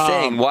 I'm just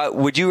saying,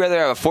 would you rather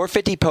have a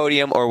 450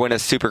 podium or win a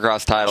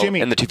Supercross title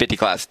in the 250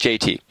 class?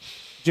 JT.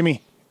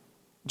 Jimmy,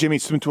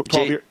 it's been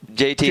 12 years.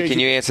 JT, can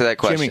you answer that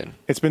question? Jimmy,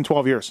 it's been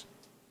 12 years.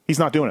 He's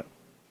not doing it.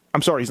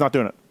 I'm sorry, he's not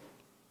doing it.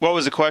 What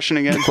was the question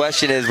again? The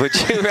question is, would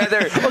you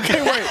rather...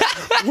 Okay, wait.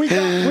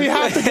 We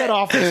have to get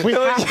off this. We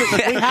have to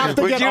get off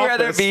this. Would you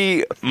rather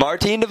be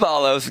Martin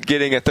Davalos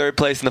getting a third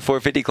place in the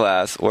 450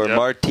 class or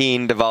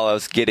Martin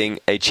Davalos getting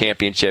a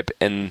championship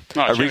in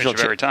a regional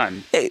every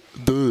time?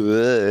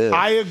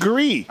 I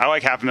agree. I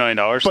like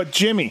 $500,000. But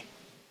Jimmy,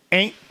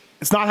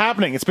 it's not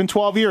happening. It's been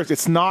 12 years.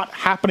 It's not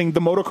happening. The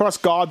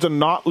motocross gods are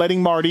not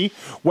letting Marty,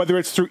 whether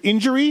it's through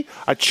injury,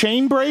 a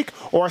chain break,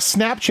 or a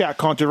Snapchat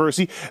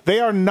controversy, they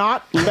are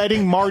not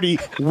letting Marty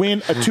win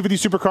a 250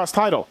 Supercross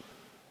title.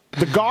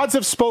 The gods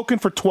have spoken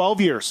for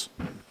 12 years.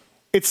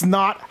 It's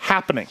not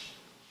happening.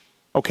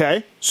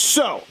 Okay?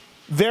 So,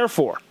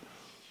 therefore,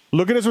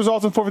 look at his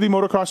results in 450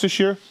 motocross this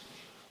year.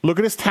 Look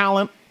at his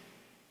talent.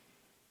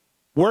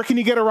 Where can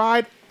he get a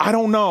ride? I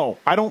don't know.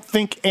 I don't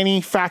think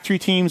any factory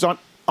teams on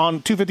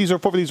 250s or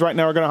 450s right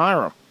now are going to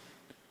hire him.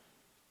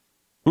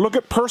 Look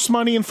at purse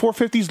money in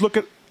 450s.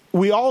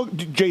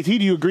 JT,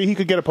 do you agree he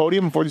could get a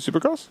podium in 40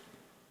 Supercross?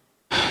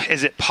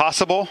 Is it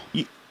possible?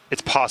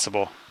 It's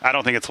possible. I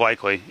don't think it's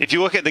likely. If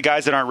you look at the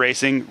guys that aren't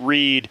racing,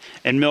 Reed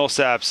and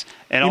Millsaps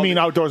and you mean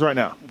outdoors right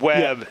now?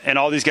 Webb and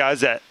all these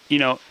guys that,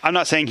 I'm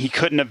not saying he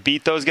couldn't have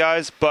beat those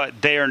guys, but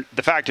the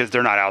fact is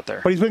they're not out there.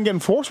 But he's been getting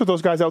forced with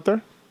those guys out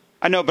there.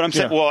 I know, but I'm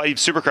saying,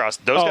 Supercross,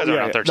 those guys are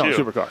out there too. No,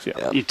 Supercross,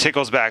 yeah. He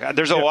tickles back.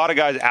 There's a lot of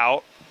guys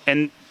out,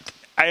 and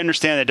I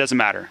understand that it doesn't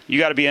matter. You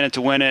got to be in it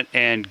to win it,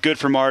 and good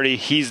for Marty.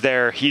 He's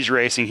there. He's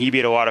racing. He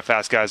beat a lot of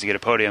fast guys to get a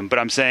podium. But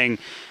I'm saying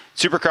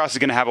Supercross is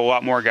going to have a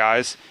lot more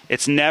guys.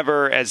 It's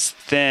never as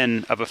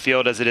thin of a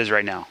field as it is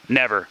right now.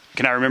 Never.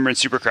 Can I remember in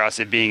Supercross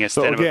it being as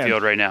thin of a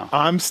field right now?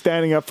 I'm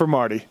standing up for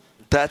Marty.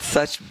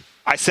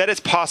 I said it's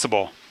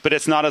possible, but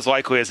it's not as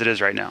likely as it is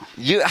right now.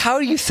 How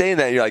are you saying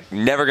that? You're like,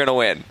 never going to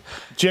win.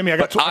 Jimmy,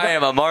 I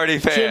am a Marty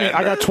fan. Jimmy,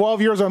 I got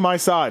 12 years on my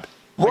side.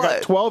 What? I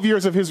got 12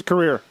 years of his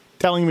career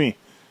telling me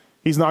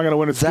he's not going to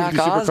win a 50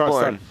 Supercross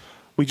title.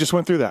 We just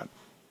went through that.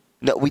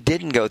 No, we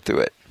didn't go through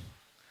it.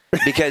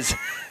 Because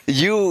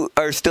you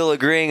are still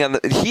agreeing on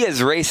he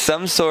has raced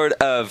some sort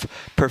of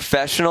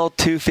professional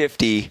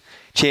 250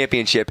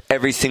 championship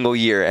every single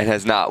year and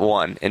has not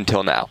won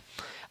until now.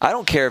 I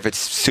don't care if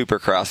it's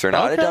Supercross or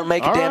not. Okay. It doesn't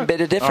make a damn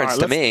bit of difference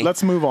to me.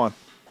 Let's move on.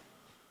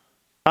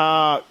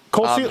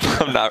 Cole Seeley.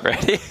 I'm not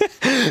ready.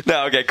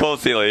 No, okay, Cole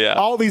Seeley, yeah.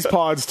 All these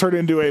pods turn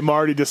into a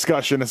Marty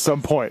discussion at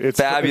some point. It's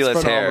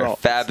fabulous hair.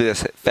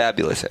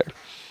 Fabulous hair.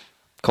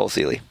 Cole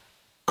Seeley.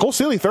 Cole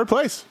Seeley, third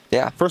place.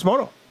 Yeah. First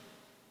moto.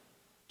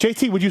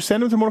 JT, would you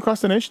send him to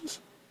Motocross the Nations?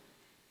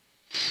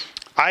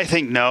 I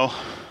think no.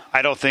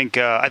 I don't think.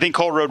 I think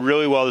Cole rode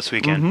really well this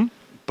weekend,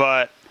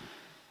 but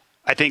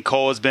I think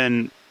Cole has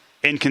been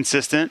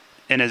inconsistent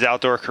in his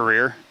outdoor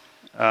career.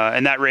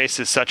 And that race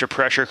is such a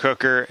pressure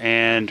cooker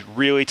and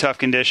really tough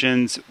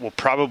conditions. We'll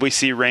probably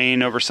see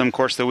rain over some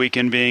course of the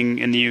weekend being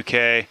in the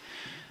UK.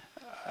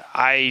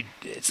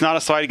 It's not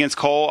a slight against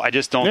Cole. I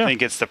just don't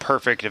think it's the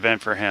perfect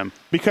event for him.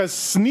 Because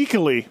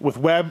sneakily, with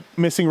Webb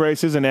missing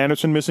races and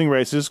Anderson missing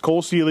races,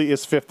 Cole Seeley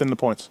is fifth in the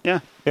points.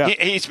 Yeah.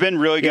 He's been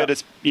really good.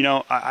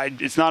 Yeah.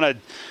 It's not a.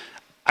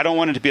 I don't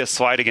want it to be a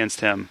slight against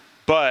him,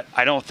 but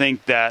I don't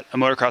think that a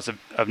Motocross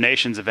of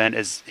Nations event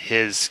is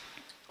his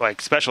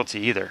specialty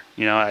either.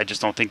 I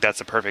just don't think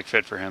that's a perfect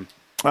fit for him.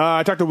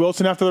 I talked to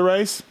Wilson after the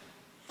race.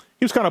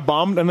 He was kind of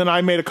bummed, and then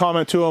I made a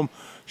comment to him.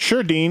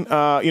 Sure, Dean,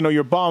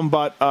 you're bummed,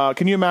 but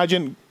can you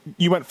imagine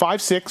you went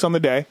 5.6 on the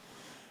day,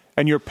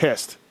 and you're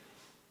pissed.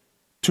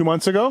 2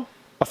 months ago,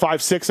 a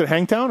 5.6 at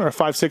Hangtown or a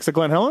 5.6 at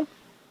Glen Helen?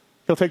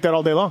 He'll take that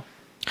all day long.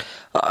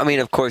 I mean,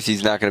 of course,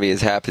 he's not going to be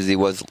as happy as he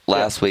was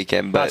last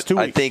weekend, but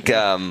I think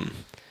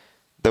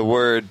the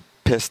word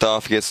pissed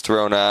off gets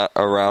thrown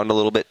around a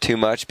little bit too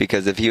much,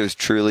 because if he was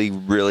truly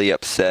really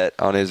upset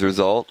on his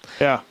result,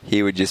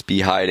 he would just be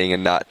hiding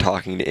and not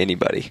talking to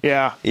anybody.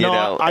 Yeah.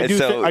 I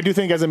do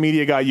think as a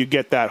media guy you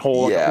get that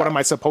whole, what am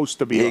I supposed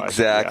to be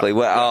exactly.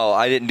 like?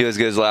 I didn't do as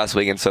good as last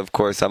weekend, so of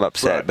course I'm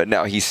upset. Right. But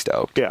now he's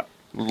stoked. Yeah.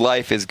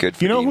 Life is good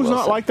for Dean Wilson.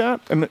 Not like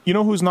that? And you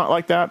know who's not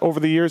like that over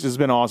the years has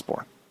been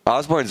Osborne.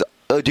 Osborne's...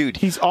 Oh, dude.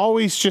 He's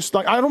always just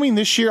like, I don't mean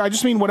this year, I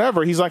just mean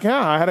whatever. He's like,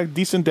 I had a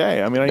decent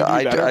day. I mean,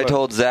 I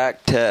told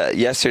Zach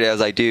yesterday, I was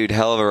like, dude,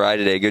 hell of a ride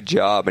today. Good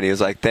job. And he was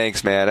like,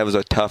 thanks, man. It was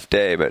a tough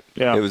day, but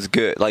it was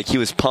good. Like, he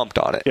was pumped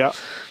on it. Yeah.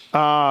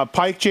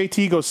 Pike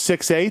JT goes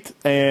 6'8",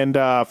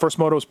 and first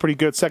moto was pretty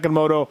good. Second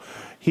moto,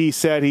 he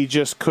said he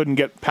just couldn't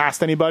get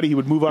past anybody. He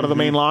would move out of the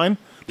main line,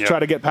 try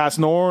to get past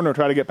Norn or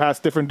try to get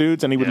past different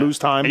dudes, and he would lose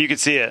time. And you could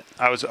see it.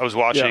 I was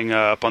watching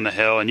up on the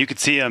hill, and you could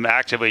see him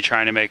actively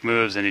trying to make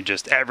moves, and he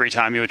just every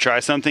time he would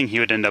try something, he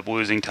would end up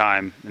losing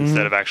time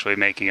instead of actually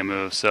making a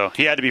move. So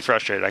he had to be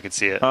frustrated. I could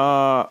see it.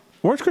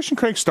 Where's Christian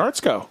Craig's starts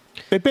go?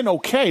 They've been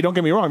okay. Don't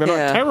get me wrong. They're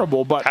not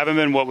terrible, but haven't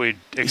been what we'd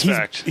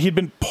expect. He'd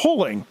been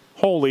pulling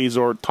holies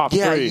or top three.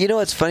 Yeah, you know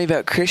what's funny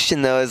about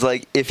Christian, though, is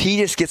like if he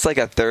just gets like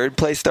a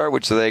third-place start,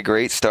 which is a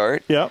great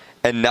start,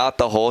 and not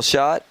the whole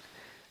shot,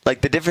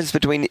 like the difference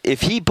between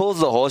if he pulls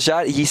the whole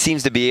shot, he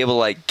seems to be able to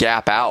like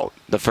gap out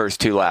the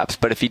first 2 laps.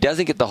 But if he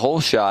doesn't get the whole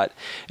shot,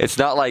 it's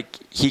not like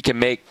he can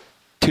make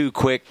 3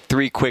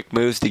 quick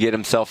moves to get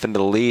himself into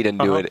the lead and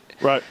do it.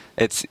 Right.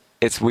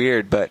 It's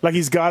weird, but like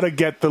he's got to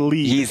get the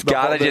lead. He's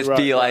got to just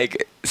be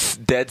like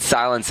dead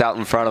silence out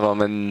in front of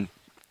him, and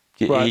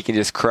he can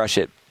just crush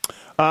it.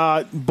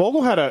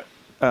 Bogle had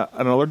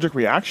an allergic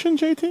reaction,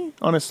 JT,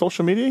 on his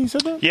social media. He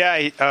said that.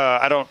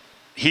 Yeah,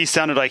 he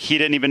sounded like he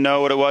didn't even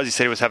know what it was. He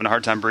said he was having a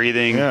hard time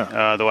breathing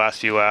the last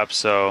few laps.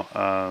 So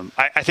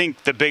I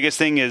think the biggest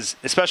thing is,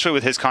 especially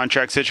with his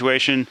contract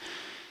situation,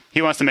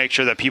 he wants to make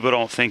sure that people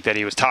don't think that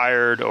he was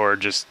tired or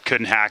just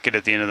couldn't hack it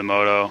at the end of the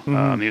moto.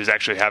 He was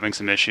actually having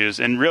some issues.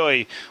 And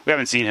really, we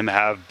haven't seen him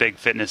have big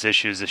fitness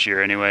issues this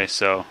year anyway.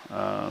 So,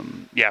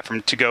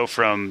 to go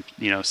from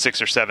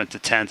 6th or 7th to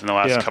 10th in the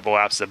last couple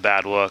laps is a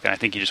bad look. And I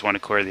think you just want to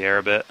clear the air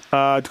a bit.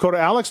 Dakota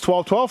Alex,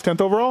 12-12, 10th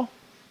overall.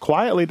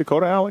 Quietly,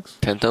 Dakota Alex.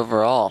 10th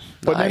overall.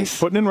 Nice.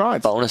 Putting in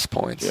rides. Bonus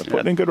points. Yeah,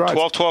 putting in good rides.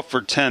 12-12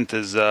 for 10th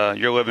is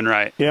you're living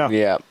right.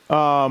 Yeah.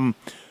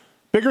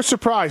 Bigger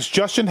surprise,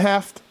 Justin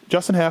Heft,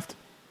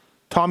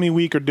 Tommy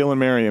Week, or Dylan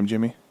Merriam,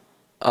 Jimmy?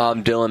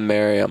 Dylan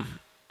Merriam.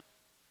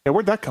 Yeah,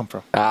 where'd that come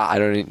from? I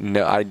don't even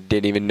know. I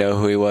didn't even know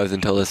who he was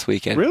until this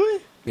weekend.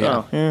 Really?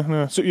 Yeah.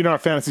 No. So you're not a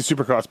fantasy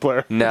supercross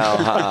player?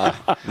 No,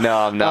 no,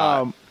 I'm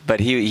not. But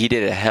he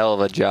did a hell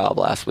of a job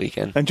last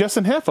weekend. And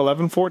Justin Heft,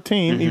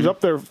 11-14. He was up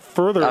there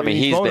further. I mean,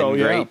 he's been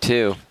great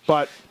too.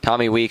 But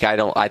Tommy Week,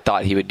 I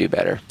thought he would do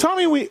better.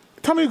 Tommy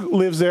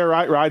lives there,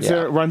 right? Rides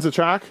there, runs the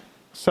track.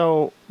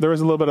 So there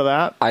is a little bit of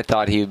that. I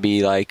thought he would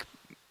be like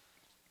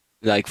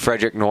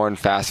Frederick Norn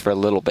fast for a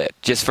little bit.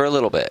 Just for a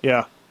little bit.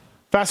 Yeah.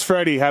 Fast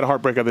Freddy had a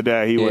heartbreak of the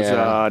day. He was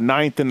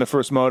 9th in the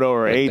first moto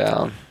or 8th.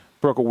 Down.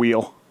 Broke a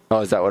wheel. Oh,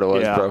 is that what it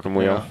was? Yeah. Broken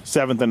wheel? Yeah.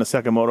 7th in the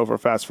second moto for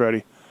Fast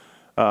Freddy.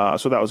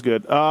 So that was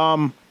good.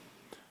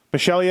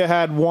 Michelia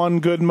had one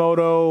good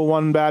moto,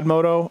 one bad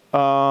moto.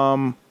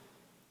 What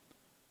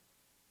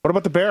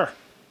about the Bear?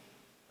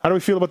 How do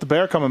we feel about the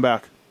Bear coming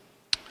back?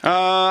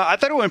 I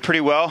thought it went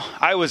pretty well.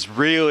 I was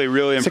really,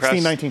 really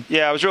impressed. 16-19.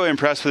 Yeah, I was really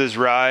impressed with his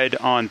ride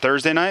on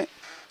Thursday night.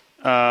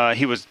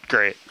 He was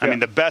great. I mean,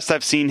 the best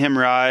I've seen him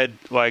ride,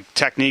 like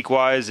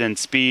technique-wise and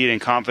speed and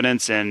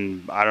confidence,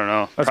 and I don't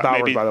know. That's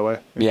Bauer, by the way.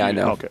 Yeah, I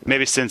know. Okay.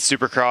 Maybe since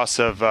Supercross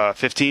of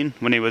 15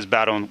 when he was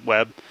battling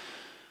Webb.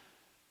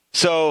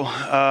 So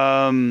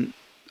I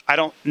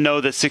don't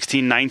know that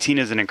 16-19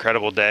 is an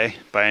incredible day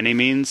by any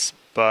means,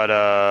 but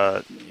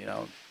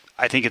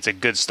I think it's a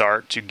good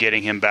start to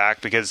getting him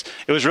back because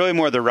it was really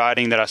more the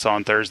riding that I saw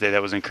on Thursday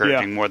that was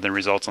encouraging more than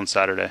results on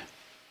Saturday.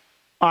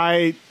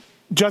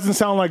 Doesn't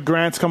sound like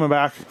Grant's coming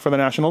back for the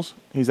Nationals.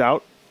 He's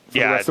out for the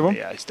rest of them?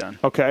 Yeah, he's done.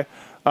 Okay.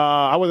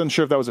 I wasn't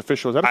sure if that was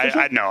official. Is that official?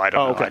 I don't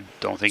know. Okay. I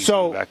don't think he's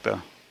coming back,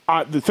 though.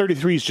 The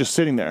 33 is just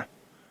sitting there.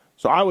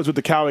 So I was with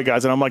the Cali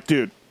guys, and I'm like,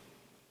 dude,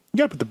 you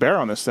got to put the Bear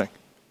on this thing.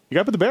 You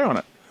got to put the Bear on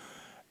it.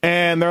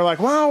 And they're like,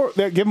 wow,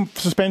 they give him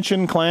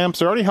suspension clamps.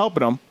 They're already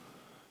helping him.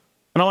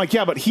 And I'm like,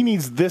 yeah, but he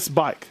needs this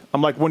bike.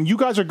 I'm like, when you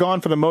guys are gone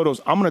for the motos,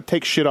 I'm going to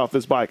take shit off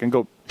this bike and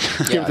go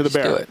give it to the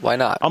Bear. Do it. Why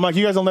not? I'm like,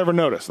 you guys will never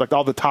notice, like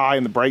all the tie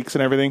and the brakes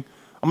and everything.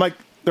 I'm like,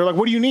 they're like,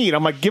 what do you need?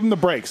 I'm like, give him the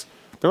brakes.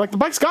 They're like, the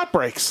bike's got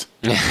brakes.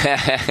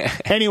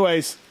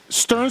 Anyways,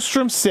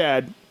 Sternstrom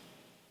said,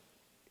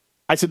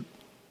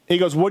 he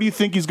goes, what do you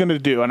think he's going to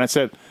do? And I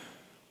said,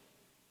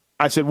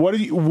 what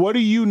do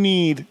you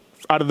need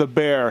out of the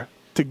Bear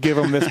to give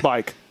him this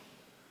bike?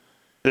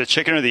 The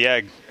chicken or the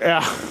egg?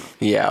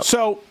 Yeah.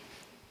 So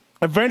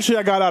eventually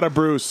I got out of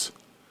Bruce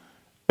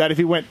that if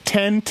he went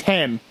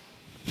 10-10,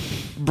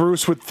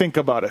 Bruce would think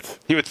about it.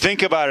 He would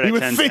think about it at 10-10. He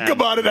would think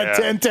about it at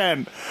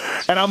 10-10.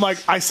 And I'm like,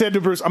 I said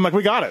to Bruce, I'm like,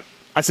 we got it.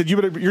 I said,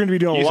 you're going to be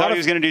doing a lot of... You thought he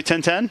was going to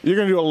do 10-10? You're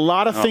going to do a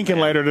lot of thinking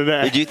later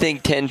today. Did you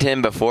think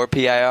 10-10 before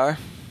PIR?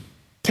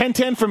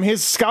 10-10 from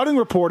his scouting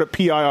report at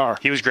PIR.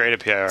 He was great at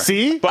PIR.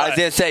 See? I was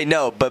going to say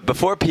no, but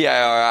before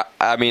PIR,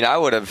 I mean, I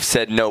would have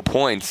said no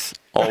points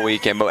all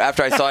weekend. But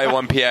after I saw he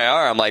won PIR,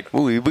 I'm like,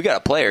 ooh, we got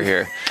a player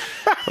here.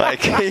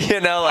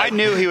 I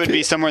knew he would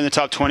be somewhere in the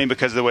top 20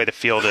 because of the way the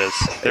field is.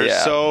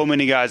 There's so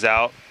many guys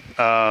out.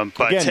 But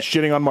again,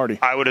 shitting on Marty.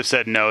 I would have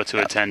said no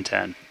to a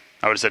 10-10.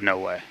 I would have said no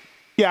way.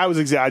 Yeah, I was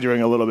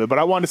exaggerating a little bit, but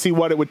I wanted to see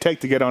what it would take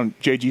to get on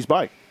JG's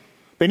bike.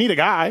 They need a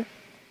guy.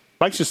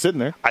 Bike's just sitting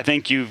there. I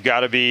think you've got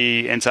to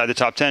be inside the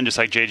top 10, just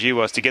like JG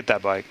was, to get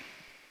that bike.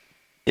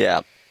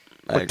 Yeah.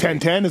 But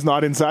 10-10 is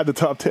not inside the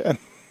top 10.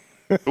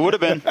 It would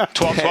have been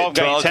 12-12.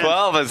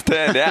 12-12 is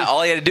 10. Yeah,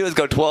 all he had to do was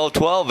go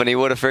 12-12, and he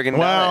would have friggin'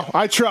 done it.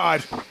 I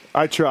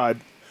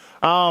tried.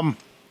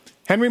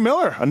 Henry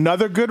Miller,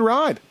 another good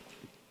ride.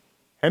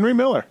 Henry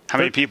Miller. How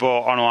many people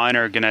online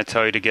are going to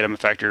tell you to get him a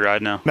factory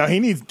ride now? Now he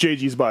needs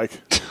JG's bike.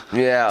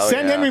 Yeah.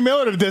 Send Henry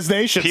Miller to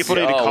Destination. People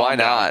need to calm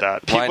down with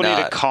that. People need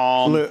to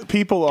calm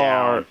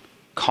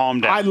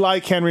down. I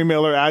like Henry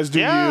Miller, as do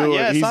you.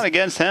 Yeah, it's not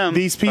against him.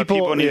 These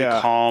people need to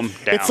calm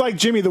down. It's like,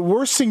 Jimmy, the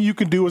worst thing you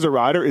can do as a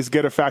rider is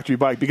get a factory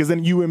bike, because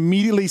then you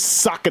immediately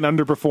suck and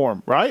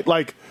underperform, right?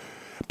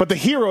 But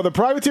the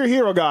privateer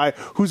hero guy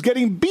who's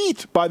getting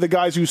beat by the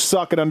guys who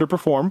suck and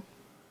underperform,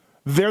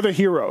 they're the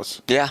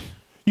heroes. Yeah.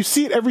 You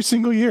see it every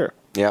single year.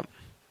 Yep.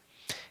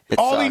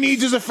 All he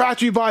needs is a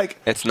factory bike.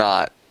 It's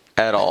not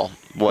at all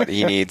what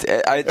he needs.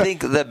 I think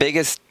the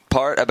biggest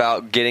part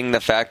about getting the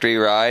factory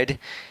ride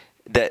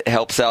that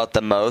helps out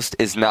the most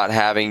is not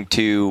having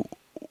to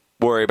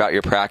worry about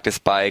your practice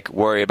bike,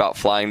 worry about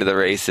flying to the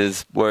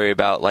races, worry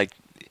about,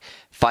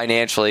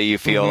 financially you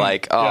feel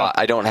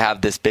I don't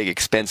have this big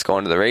expense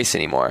going to the race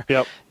anymore.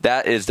 Yep.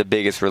 That is the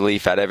biggest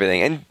relief out of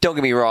everything. And don't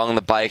get me wrong,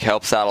 the bike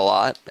helps out a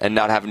lot, and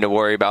not having to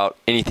worry about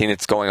anything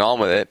that's going on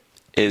with it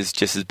is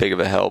just as big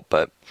of a help.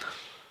 But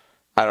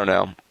I don't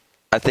know.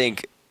 I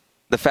think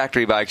the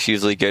factory bike's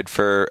usually good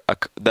for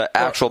the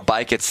actual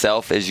bike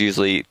itself is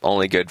usually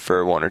only good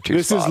for one or two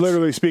spots. This is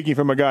literally speaking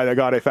from a guy that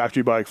got a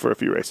factory bike for a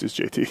few races,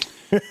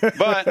 JT.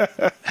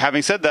 But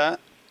having said that,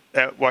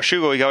 at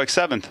Washougal, he got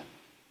 7th.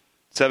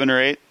 7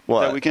 or 8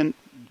 that weekend,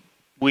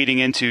 leading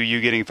into you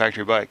getting a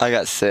factory bike. I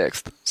got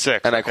 6th. 6th.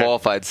 And I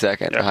qualified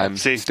 2nd behind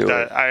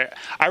Stewart.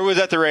 I was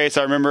at the race,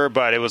 I remember,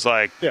 but it was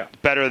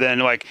better than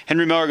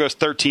Henry Miller goes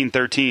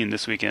 13-13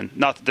 this weekend.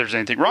 Not that there's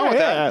anything wrong with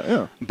that.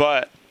 Yeah.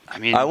 But I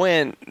mean, I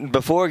went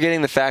before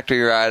getting the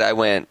factory ride. I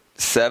went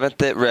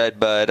 7th at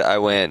Redbud. I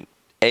went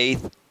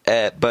 8th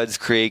at Budds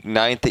Creek,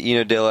 9th at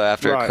Unadilla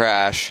after a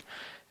crash,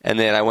 and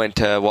then I went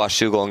to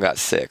Washougal and got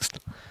 6th.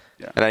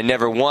 Yeah. And I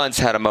never once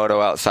had a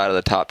moto outside of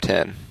the top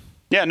 10.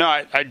 Yeah, no,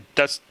 I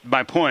that's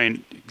my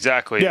point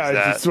exactly. Yeah,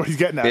 that's what he's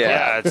getting at.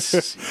 Yeah,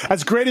 it's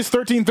as great as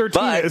 13-13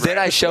 but is. Then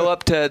I showed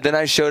up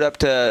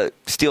to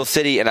Steel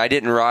City, and I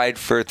didn't ride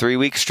for 3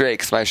 weeks straight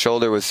because my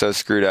shoulder was so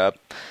screwed up.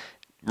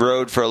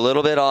 Rode for a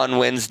little bit on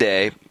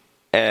Wednesday,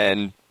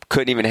 and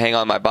couldn't even hang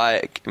on my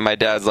bike. My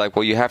dad's like,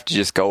 "Well, you have to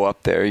just go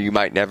up there. You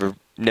might never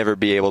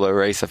be able to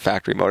race a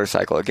factory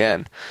motorcycle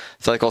again."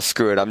 So like, "Oh,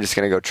 screw it. I'm just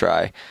gonna go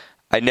try."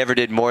 I never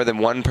did more than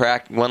one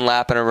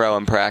lap in a row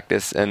in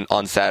practice and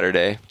on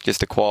Saturday just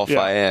to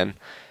qualify in.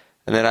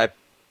 And then I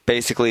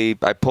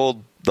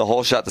pulled the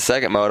whole shot the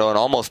second moto and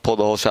almost pulled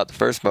the whole shot the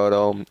first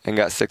moto and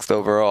got 6th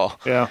overall.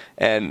 Yeah.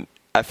 And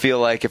I feel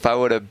like if I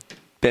would have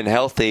been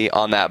healthy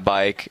on that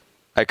bike,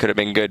 I could have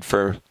been good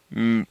for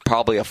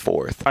probably a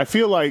 4th. I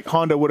feel like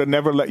Honda would have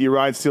never let you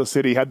ride Steel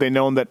City had they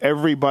known that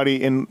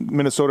everybody in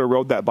Minnesota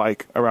rode that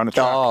bike around the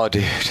track. Oh,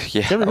 dude.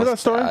 Yeah. You ever heard that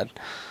story? Bad.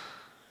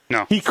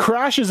 No. He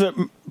crashes at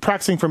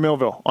practicing for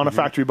Millville on a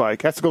factory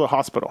bike. Has to go to the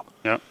hospital.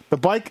 Yep. The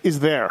bike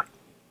is there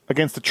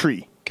against a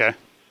tree. Okay.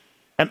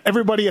 And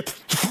everybody at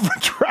the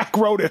track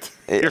rode it.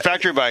 Your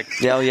factory bike.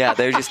 Yeah,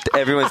 they're just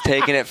everyone's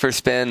taking it for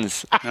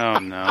spins. Oh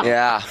no.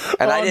 Yeah,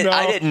 and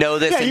I didn't know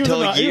this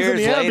until years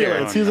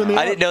later.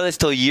 I didn't know this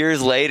till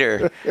years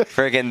later.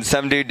 Friggin'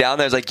 some dude down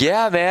there's like,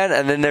 "Yeah, man,"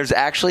 and then there's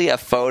actually a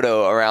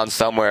photo around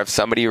somewhere of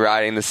somebody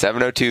riding the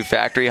 702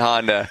 factory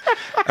Honda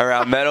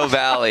around Meadow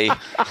Valley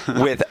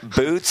with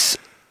boots,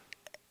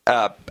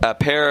 a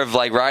pair of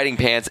riding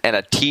pants, and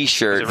a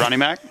T-shirt. Is it Ronnie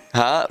Mac?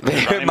 Huh?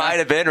 It might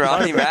have been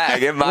Ronnie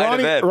Mac. It might have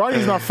been.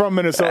 Ronnie's not from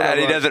Minnesota. And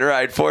he doesn't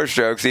ride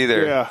 4-strokes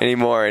either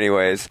anymore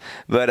anyways.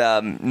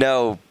 But,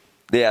 no.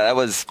 Yeah, that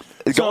was...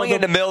 Going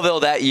into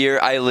Millville that year,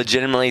 I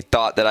legitimately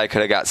thought that I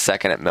could have got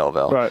 2nd at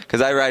Millville. Right.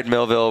 Because I ride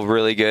Millville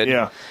really good.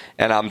 Yeah.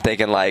 And I'm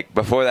thinking,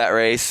 before that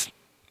race,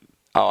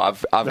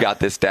 I've got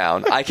this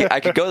down. I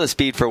could go the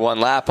speed for one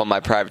lap on my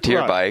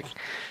privateer bike.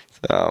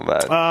 So,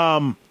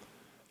 but...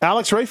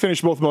 Alex Ray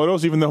finished both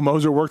motos, even though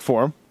Moser worked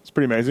for him. It's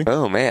pretty amazing.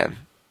 Oh, man.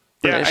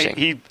 Yeah,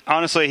 he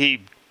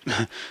honestly,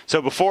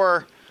 so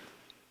before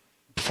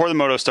the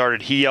moto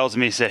started, he yells at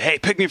me, he said, "Hey,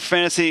 pick me for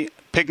fantasy.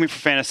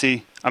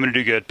 I'm going to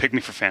do good. Pick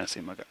me for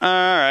fantasy." I'm like,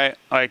 all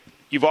right.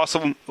 You've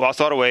also lost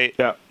a lot of weight.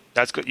 Yeah.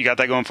 That's good. You got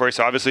that going for you.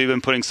 So obviously you've been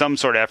putting some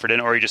sort of effort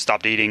in, or you just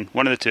stopped eating.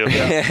 One of the two.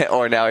 Yeah.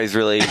 Or now he's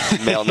really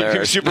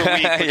malnourished. Super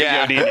weak.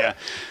 Yeah.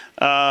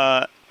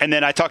 And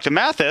then I talked to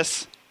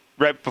Mathis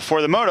right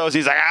before the motos.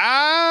 He's like,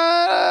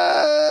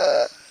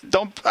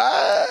 don't.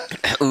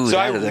 Ooh, so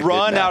I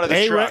run out of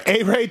the truck.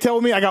 A-Ray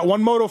told me I got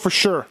one moto for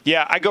sure.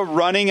 Yeah, I go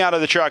running out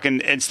of the truck,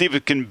 and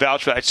Steve can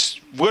vouch for that. I just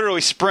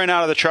literally sprint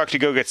out of the truck to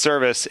go get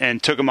service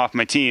and took him off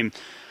my team.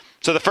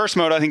 So the first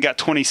moto, I think, got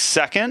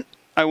 22nd,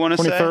 I want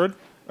to say. 23rd?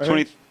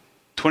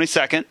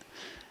 22nd.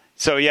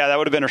 So, yeah, that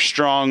would have been a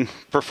strong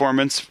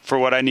performance for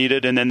what I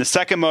needed. And then the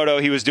second moto,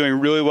 he was doing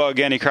really well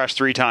again. He crashed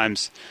 3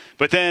 times.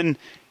 But then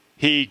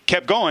he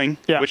kept going,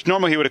 Yeah. which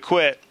normally he would have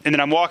quit. And then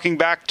I'm walking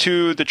back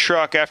to the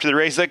truck after the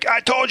race, like, I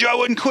told you I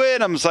wouldn't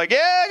quit. I'm just like,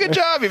 yeah, good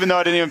job, even though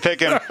I didn't even pick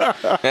him.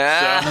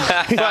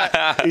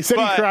 He said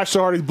he crashed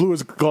so hard he blew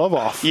his glove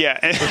off. Yeah,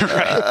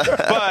 right.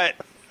 But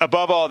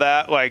above all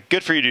that, like,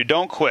 good for you, dude.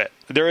 Don't quit.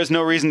 There is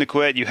no reason to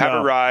quit. You have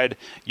a ride.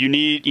 You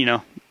need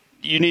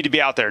to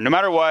be out there. No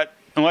matter what,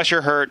 unless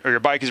you're hurt or your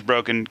bike is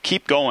broken,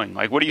 keep going.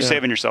 Like, what are you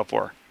saving yourself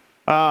for?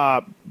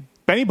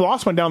 Benny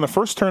Bloss went down the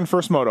first turn,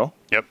 first moto.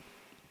 Yep.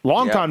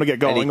 Long time to get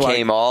going. And he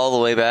came all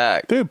the way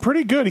back. Dude,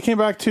 pretty good. He came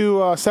back to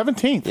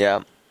 17th.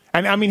 Yeah.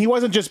 And, I mean, he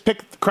wasn't just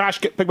pick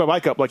my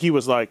bike up. Like, he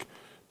was, like,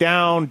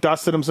 down,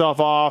 dusted himself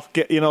off,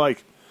 Was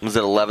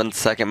it 11th,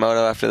 second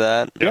moto after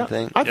that? Yeah.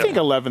 I think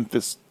 11th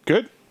is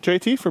good,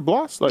 JT, for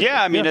Bloss. Like,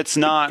 yeah, I mean, it's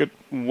not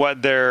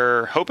what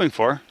they're hoping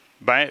for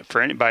by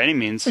any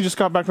means. He just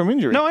got back from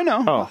injury. No, I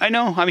know. Oh. I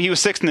know. I mean, he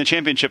was 6th in the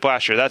championship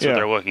last year. That's what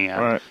they're looking at.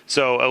 Right.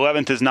 So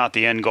 11th is not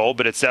the end goal,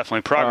 but it's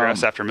definitely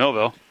progress after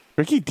Millville.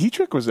 Ricky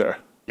Dietrich was there.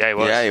 Yeah, he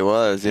was. Yeah, he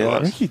was. Yeah.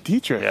 Ricky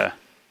Dietrich. Yeah.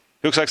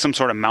 He looks like some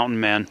sort of mountain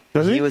man.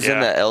 Does he? He was in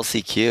the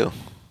LCQ.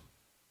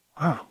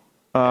 Wow.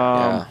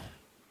 Yeah.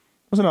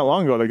 Wasn't that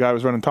long ago the guy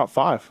was running top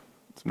 5.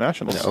 It's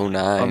nationals. In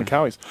 09. On the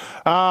Cowies.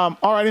 All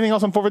right, anything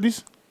else on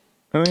 450s?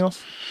 Anything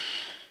else?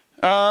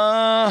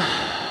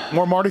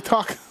 More Marty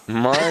talk?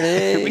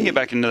 Marty. We can get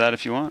back into that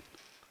if you want.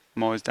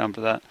 I'm always down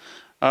for that.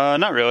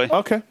 Not really.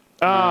 Okay.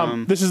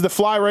 This is the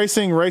Fly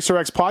Racing Racer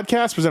X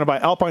podcast presented by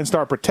Alpine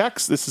Star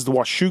Protects. This is the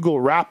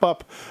Washougal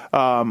wrap-up.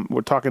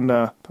 We're talking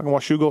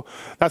Washougal.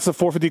 That's the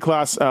 450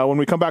 class. When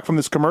we come back from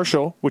this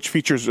commercial, which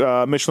features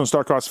Michelin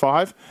Starcross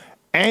 5,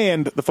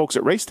 and the folks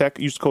at Racetech,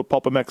 use the code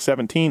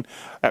PulpMX17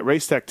 at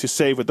Racetech to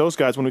save with those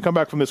guys. When we come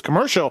back from this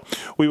commercial,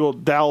 we will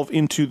delve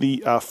into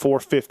the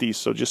 450s.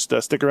 So just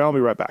stick around.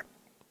 We'll be right back.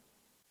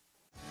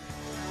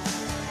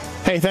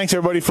 Hey, thanks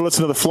everybody for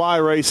listening to the Fly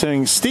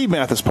Racing Steve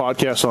Mathis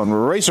podcast on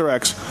Racer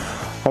X.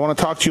 I want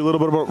to talk to you a little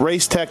bit about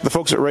Racetech. The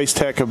folks at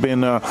Racetech have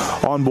been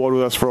on board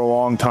with us for a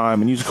long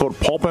time. And use the code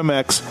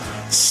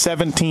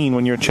PulpMX17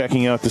 when you're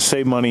checking out to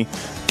save money.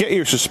 Get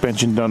your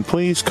suspension done,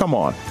 please. Come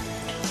on.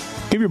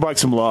 Give your bike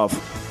some love.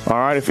 All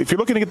right, if you're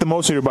looking to get the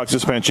most of your bike's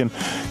suspension,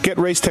 get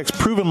Racetech's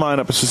proven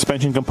lineup of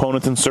suspension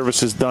components and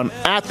services done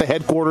at the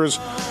headquarters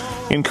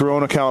in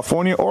Corona,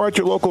 California, or at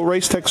your local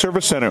Racetech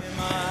service center.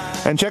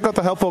 And check out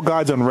the helpful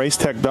guides on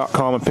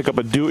racetech.com and pick up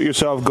a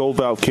do-it-yourself gold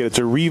valve kit. It's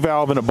a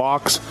revalve in a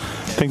box.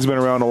 Thing's been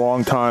around a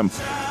long time.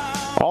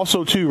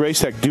 Also, too,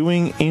 Racetech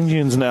doing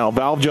engines now,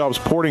 valve jobs,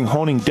 porting,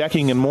 honing,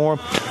 decking, and more.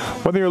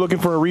 Whether you're looking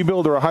for a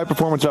rebuild or a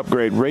high-performance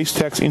upgrade,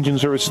 Racetech's engine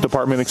services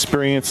department,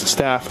 experienced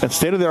staff, and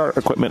state-of-the-art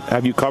equipment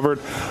have you covered.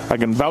 I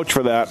can vouch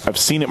for that. I've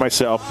seen it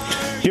myself.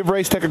 Give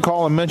Racetech a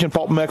call and mention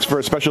PulpMX for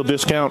a special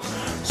discount.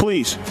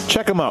 Please,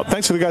 check them out.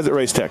 Thanks to the guys at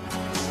Racetech.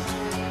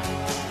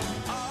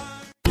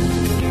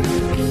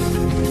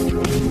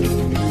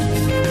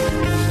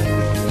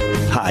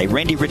 Hi,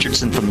 Randy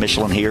Richardson from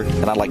Michelin here,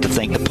 and I'd like to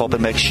thank the Pulp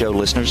MX show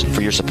listeners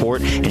for your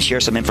support and share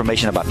some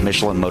information about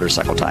Michelin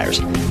motorcycle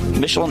tires.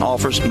 Michelin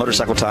offers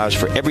motorcycle tires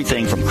for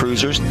everything from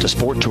cruisers to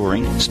sport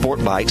touring,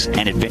 sport bikes,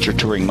 and adventure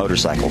touring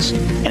motorcycles.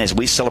 And as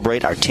we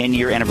celebrate our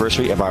 10-year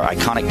anniversary of our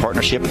iconic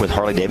partnership with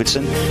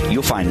Harley-Davidson,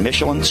 you'll find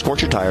Michelin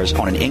Scorcher tires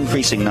on an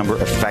increasing number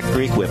of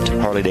factory-equipped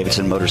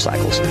Harley-Davidson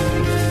motorcycles.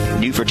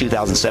 New for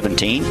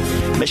 2017,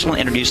 Michelin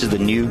introduces the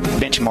new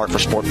benchmark for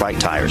sport bike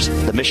tires,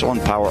 the Michelin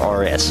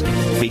Power RS,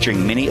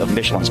 featuring many of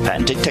Michelin's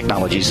patented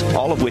technologies,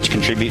 all of which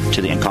contribute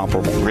to the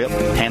incomparable grip,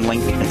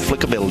 handling, and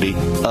flickability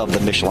of the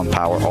Michelin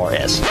Power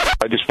RS.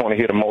 I just want to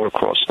hear the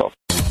motocross stuff.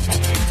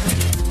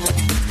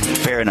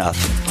 Fair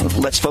enough.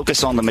 Let's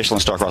focus on the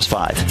Michelin Starcross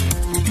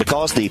 5.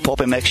 Because the Pulp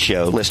MX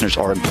show listeners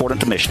are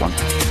important to Michelin,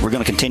 we're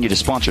going to continue to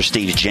sponsor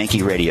Steve's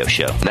Janky radio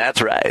show.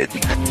 That's right.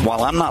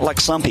 While I'm not like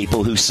some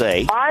people who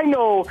say, I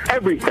know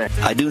everything,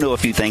 I do know a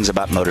few things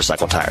about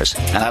motorcycle tires,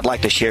 and I'd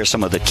like to share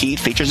some of the key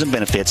features and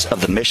benefits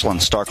of the Michelin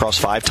Starcross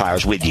 5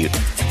 tires with you.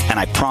 And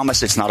I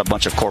promise it's not a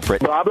bunch of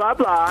corporate blah, blah,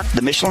 blah.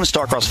 The Michelin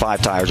Starcross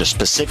 5 tires are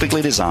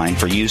specifically designed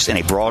for use in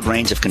a broad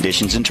range of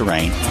conditions and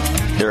terrain.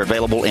 They're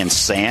available in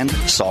sand,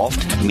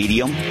 soft,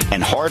 medium,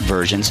 and hard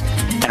versions,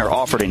 and are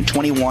offered in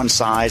 21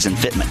 size and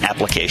fitment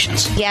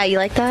applications. Yeah, you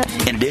like that?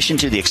 In addition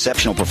to the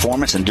exceptional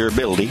performance and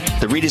durability,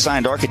 the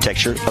redesigned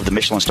architecture of the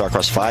Michelin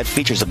Starcross 5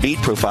 features a bead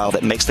profile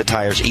that makes the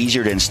tires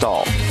easier to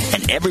install.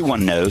 And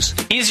everyone knows,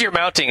 easier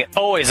mounting,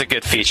 always a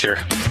good feature.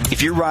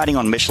 If you're riding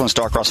on Michelin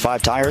Starcross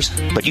 5 tires,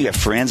 but you have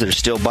friends that are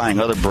still buying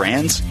other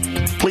brands,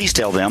 please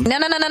tell them, No.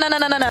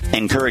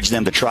 encourage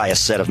them to try a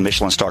set of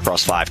Michelin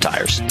Starcross 5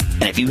 tires.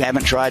 And if you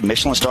haven't tried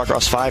Michelin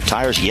Starcross 5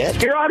 tires yet,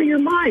 You're out of your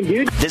mind,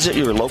 dude. visit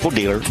your local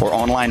dealer or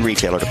online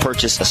retailer to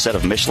purchase a set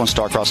of Michelin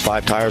Starcross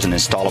 5 tires and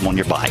install them on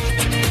your bike.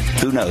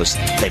 Who knows?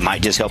 They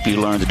might just help you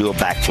learn to do a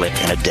backflip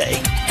in a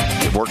day.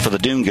 It worked for the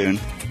Doom Goon.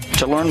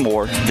 To learn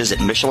more, visit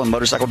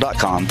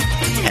MichelinMotorcycle.com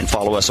and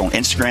follow us on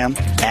Instagram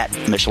at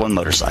Michelin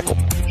Motorcycle.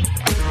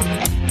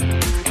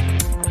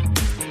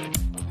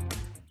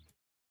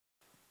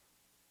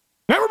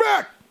 Now we're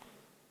back.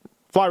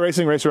 Fly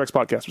Racing Racer X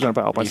podcast presented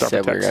by Alpine You Star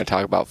said we were Protects. going to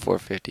talk about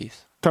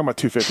 450s. Talking about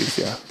 250s,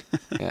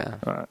 yeah. Yeah.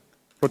 All right.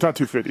 We're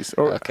talking 250s.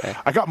 Okay.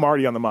 I got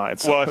Marty on the mind.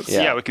 So Well,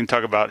 yeah, we can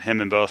talk about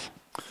him in both.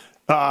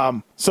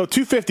 So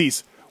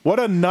 250s. What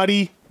a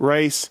nutty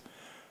race.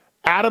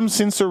 Adam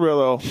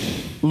Cincerillo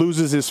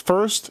loses his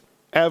first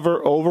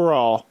ever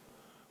overall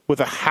with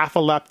a half a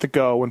lap to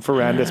go when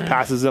Ferrandis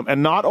passes him.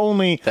 And not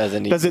only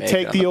does it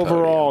take the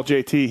overall,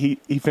 JT,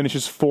 he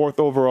finishes 4th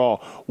overall.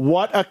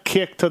 What a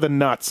kick to the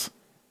nuts.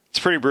 It's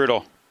pretty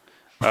brutal.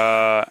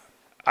 I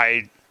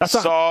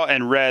saw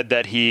and read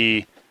that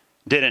he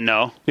didn't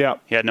know. Yeah.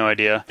 He had no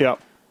idea. Yeah.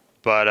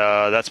 But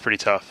that's pretty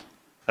tough.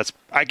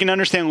 I can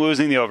understand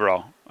losing the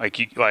overall.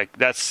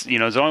 That's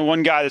there's only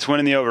one guy that's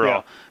winning the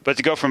overall. Yeah. But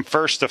to go from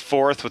 1st to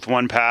 4th with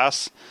one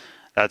pass,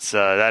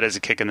 that is a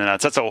kick in the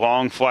nuts. That's a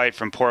long flight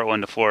from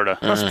Portland to Florida.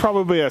 That's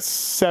probably a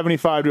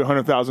 $75,000 to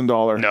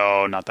 $100,000.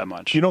 No, not that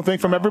much. You don't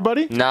think from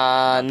everybody?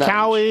 Nah,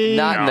 Cowie,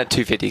 not in the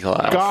 250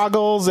 class.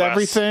 goggles,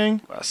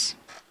 everything. Less.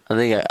 I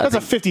think That's a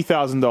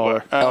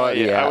 $50,000.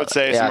 I would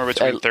say somewhere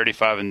between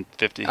 35 and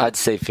 50. I'd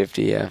say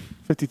 50. Yeah.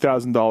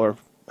 $50,000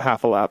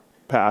 half a lap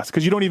pass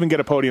because you don't even get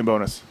a podium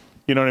bonus.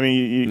 You know what I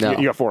mean? You got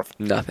 4th.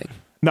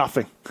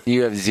 Nothing.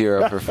 You have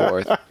 0 for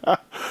 4th.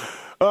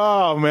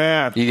 Oh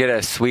man! You get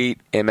a sweet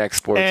MX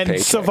Sports and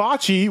paycheck.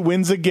 Savacci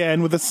wins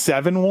again with a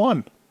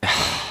 7-1.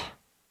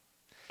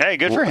 Hey,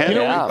 good for him.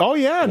 Oh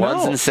yeah,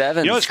 ones and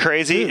sevens. You know what's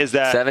crazy is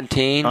that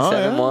 17,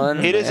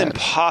 7-1. It is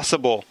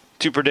impossible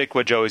to predict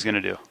what Joey's going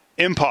to do.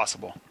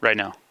 Impossible right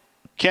now.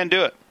 Can't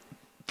do it.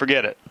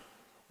 Forget it.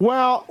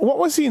 Well, what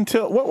was he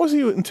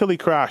until he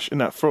crashed in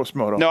that first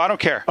moto? No, I don't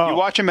care. You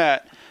watch him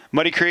at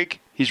Muddy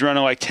Creek, he's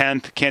running like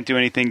 10th, can't do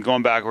anything,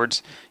 going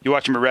backwards. You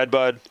watch him at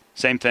Redbud,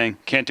 same thing,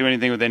 can't do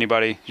anything with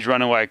anybody. He's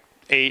running like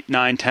 8,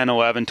 9, 10,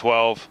 11,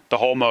 12, the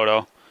whole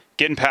moto,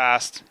 getting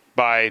passed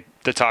by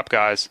the top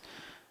guys.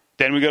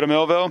 Then we go to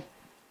Millville,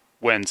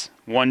 wins,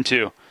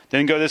 1-2.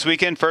 Then go this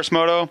weekend, first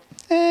moto,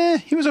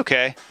 he was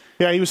okay.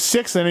 Yeah, he was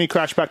 6th, and then he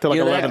crashed back to like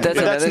 11. But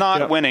that's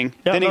not winning.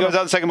 Yeah, then he goes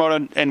out the second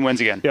moto and wins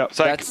again. Yeah. It's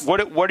like,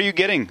 what are you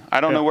getting? I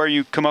don't know where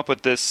you come up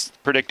with this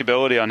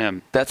predictability on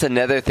him. That's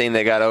another thing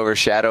that got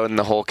overshadowed in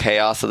the whole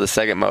chaos of the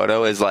second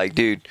moto is like,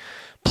 dude,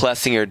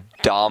 Plessinger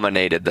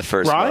dominated the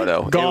first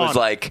moto. Gone. It was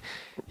like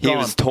he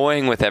was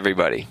toying with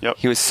everybody. Yep.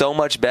 He was so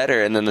much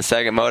better, and then the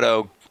second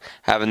moto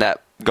having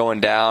that going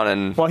down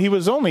and he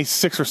was only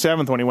 6th or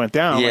 7th when he went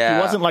down. Yeah. Like,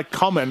 he wasn't like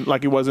coming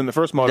like he was in the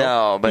first moto.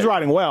 No, but he's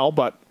riding well,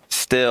 but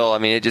still, I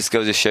mean, it just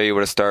goes to show you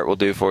what a start will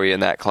do for you in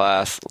that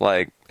class.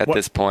 Like at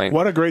this point,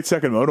 what a great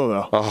second moto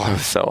though. Oh, it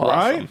was so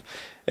awesome. Right?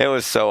 It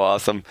was so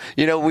awesome.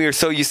 You know, we were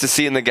so used to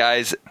seeing the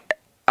guys.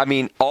 I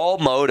mean, all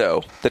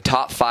moto, the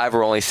top 5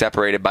 were only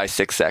separated by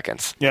 6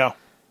 seconds. Yeah.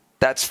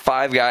 That's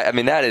 5 guys. I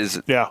mean, that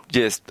is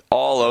just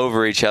all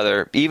over each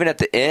other. Even at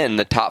the end,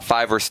 the top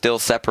 5 were still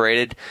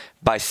separated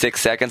by 6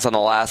 seconds on the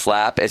last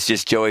lap. It's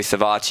just Joey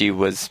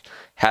Savacci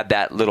had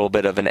that little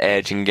bit of an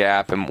edge and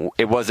gap, and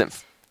it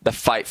wasn't the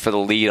fight for the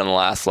lead on the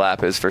last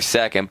lap. It was for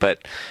second,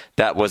 but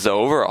that was the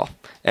overall.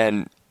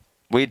 And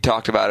we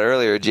talked about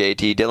earlier,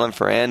 JT, Dylan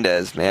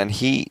Ferrandis, man,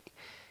 he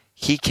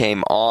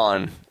came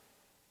on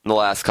the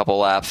last couple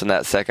laps in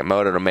that second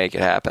moto to make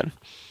it happen.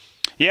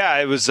 Yeah,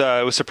 it was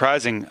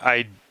surprising.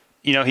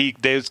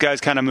 Those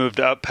guys kind of moved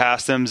up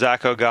past him.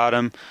 Zacho got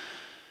him.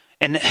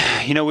 And,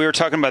 we were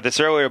talking about this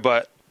earlier,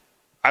 but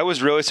I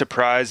was really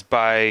surprised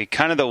by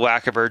kind of the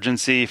lack of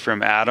urgency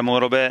from Adam a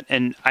little bit.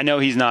 And I know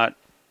he's not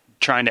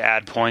trying to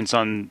add points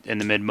in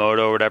the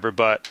mid-moto or whatever,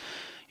 but,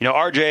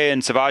 RJ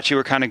and Savacci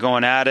were kind of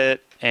going at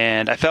it,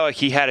 and I felt like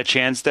he had a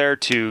chance there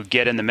to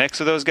get in the mix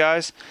with those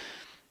guys.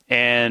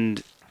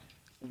 And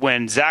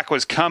when Zach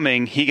was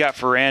coming, he got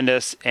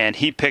Ferrandis, and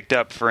he picked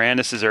up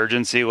Ferrandis'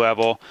 urgency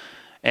level.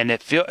 And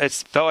it felt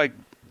like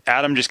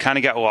Adam just kind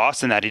of got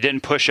lost in that. He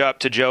didn't push up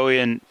to Joey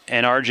and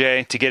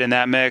RJ to get in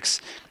that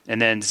mix.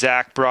 And then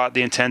Zach brought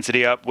the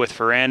intensity up with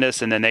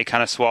Ferrandis, and then they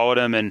kind of swallowed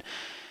him. And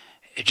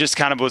it just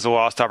kind of was a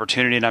lost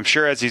opportunity. And I'm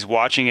sure as he's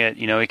watching it,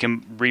 he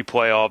can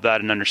replay all of that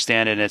and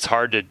understand it. And it's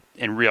hard to,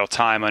 in real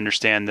time,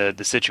 understand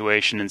the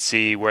situation and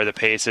see where the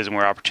pace is and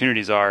where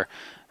opportunities are.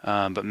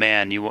 But,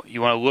 man, you want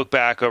to look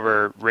back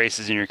over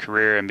races in your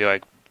career and be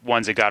like,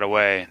 ones that got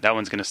away, that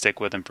one's going to stick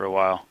with him for a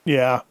while.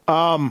 Yeah.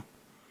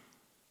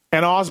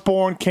 And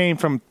Osborne came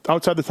from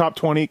outside the top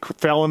 20,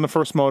 fell in the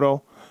first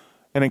moto,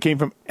 and then came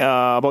from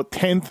about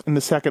 10th in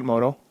the second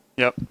moto.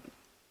 Yep.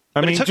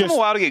 It took him a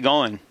while to get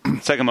going,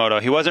 second moto.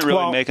 He wasn't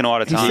really making a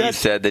lot of time. He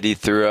said that he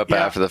threw up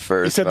after the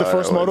first. He said the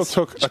first moto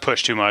took... Just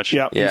pushed too much.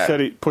 Yeah, he said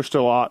he pushed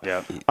a lot.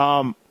 Yeah.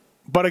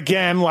 But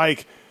again,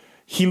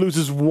 he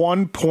loses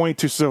 1 point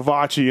to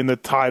Savacci in the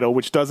title,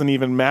 which doesn't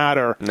even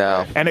matter.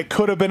 No. And it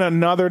could have been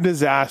another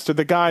disaster.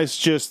 The guy's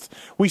just...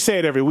 We say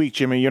it every week,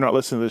 Jimmy. You're not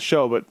listening to the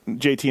show, but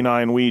JT and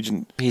I and Weege...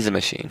 And he's a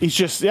machine. He's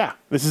just... Yeah,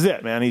 this is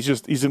it, man. He's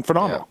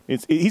phenomenal. Yeah.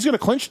 He's going to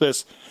clinch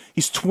this.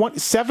 He's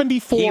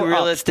 74 He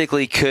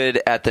realistically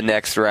could, at the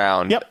next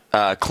round,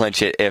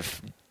 clinch it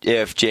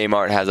if J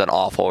Mart has an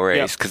awful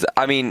race. Because,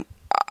 I mean,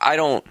 I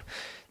don't...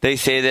 They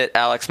say that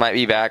Alex might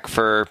be back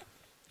for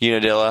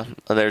Unadilla.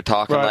 They're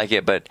talking like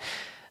it, but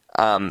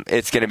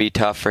it's going to be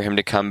tough for him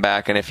to come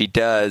back. And if he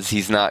does,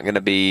 he's not going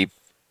to be.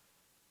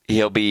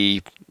 He'll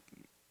be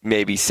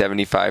maybe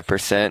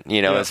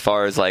 75%. As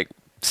far as like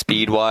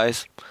speed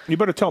wise. You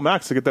better tell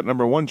Max to get that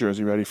number 1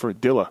 jersey ready for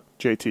Dilla,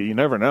 JT. You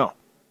never know.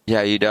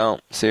 Yeah, you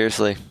don't.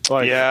 Seriously.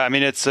 I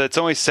mean, it's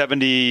only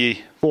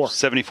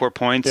 74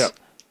 points. Yeah.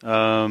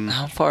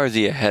 How far is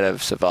he ahead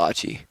of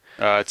Savachi?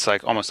 It's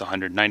like almost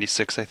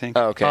 196, I think.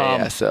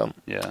 Okay, so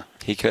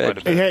he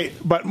could. Hey,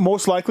 but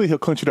most likely he'll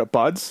clinch it at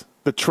Bud's,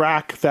 the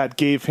track that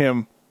gave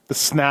him the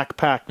snack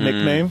pack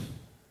nickname.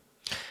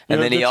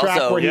 And then he track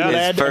also where he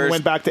led and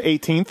went back to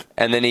 18th.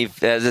 And then he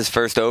has his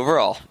first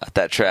overall at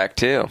that track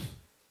too.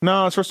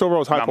 No, his first overall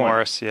was High Mount Point.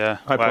 Morris, High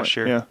last Point,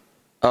 year. Yeah.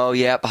 Oh,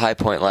 yeah, High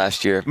Point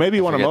last year. Maybe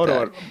he won a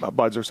moto at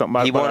Bud's or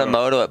something. He won a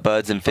moto at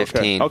Bud's in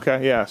 15.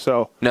 Okay, yeah.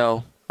 So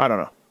no, I don't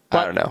know.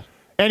 I don't know.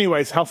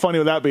 Anyways, how funny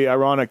would that be?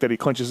 Ironic that he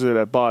clinches it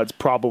at Bud's,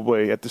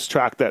 probably at this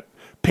track that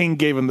Ping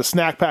gave him the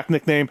snack pack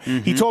nickname. Mm-hmm.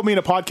 He told me in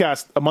a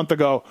podcast a month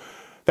ago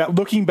that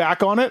looking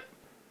back on it,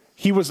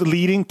 he was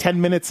leading 10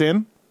 minutes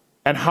in,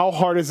 and how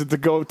hard is it to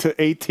go to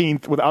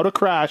 18th without a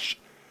crash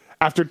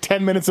after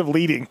 10 minutes of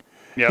leading?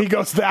 Yep. He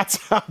goes, that's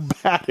how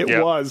bad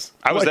it was.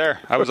 I was there.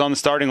 I was on the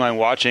starting line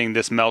watching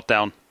this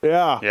meltdown.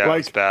 Yeah, it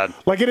was bad.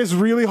 Like, it is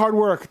really hard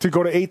work to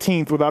go to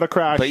 18th without a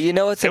crash. But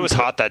it was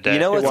hot that day. You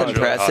know what's really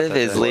impressive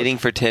is leading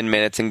for 10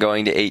 minutes and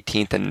going to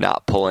 18th and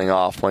not pulling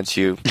off once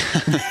you...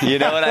 you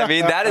know what I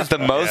mean? That is the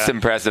most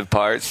impressive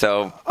part.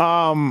 So,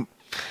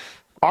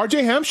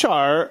 RJ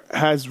Hampshire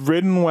has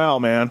ridden well,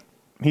 man.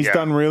 He's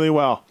done really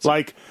well.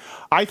 Like,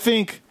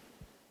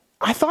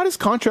 I thought his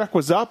contract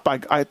was up.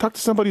 I talked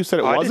to somebody who said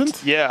it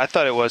wasn't. I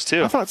thought it was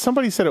too. I thought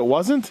somebody said it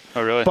wasn't.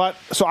 Oh, really? But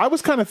so I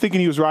was kind of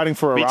thinking he was riding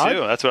for a ride. Me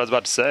too. That's what I was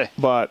about to say.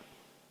 But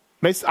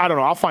I don't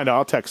know. I'll find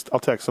out. I'll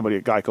text somebody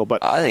at Geico.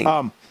 But I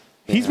think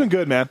he's been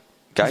good, man.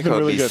 Geico been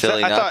really good.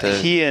 Silly I not thought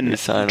he and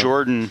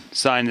Jordan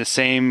signed the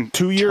same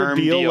 2-year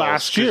deal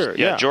last year.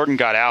 Yeah, Jordan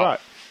got out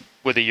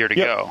with a year to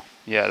go.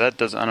 Yeah, that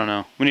doesn't. I don't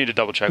know. We need to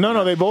double check.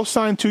 No, they both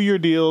signed 2-year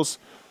deals.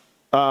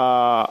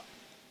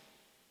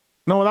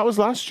 No, that was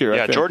last year.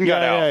 Yeah, Jordan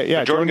got out.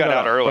 Yeah, Jordan got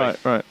out early.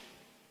 Right.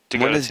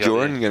 When is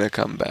Jordan going to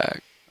come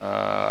back?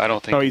 I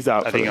don't think. No, he's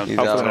out. I think he's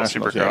out for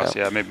Supercross.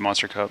 Yeah, maybe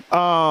Monster Cup.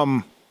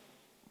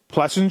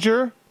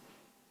 Plessinger.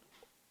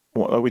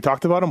 We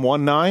talked about him.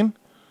 1-9.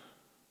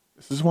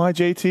 This is why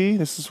JT.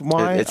 This is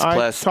why I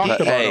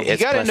talked about him. He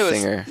got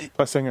into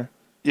Plessinger.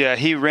 Yeah,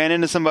 he ran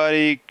into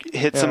somebody,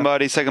 hit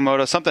somebody,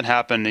 Sakamoto. Something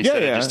happened. He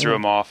said it just threw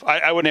him off.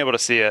 I wasn't able to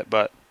see it,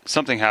 but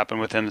something happened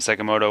with him, the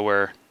Sakamoto,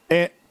 where.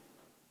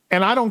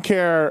 And I don't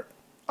care.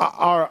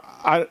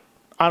 I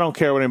don't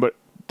care what anybody.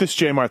 This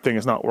J-Mart thing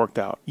has not worked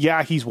out.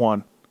 Yeah, he's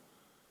won.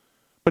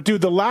 But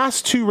dude, the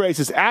last 2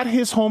 races at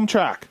his home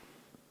track,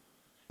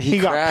 he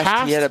got crashed.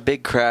 passed. He had a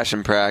big crash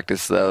in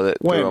practice though that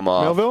threw him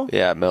off. Millville?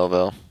 Yeah,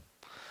 Millville.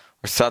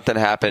 Or something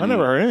happened. I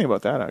never heard anything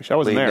about that. Actually, I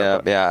wasn't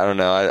there. Yeah, I don't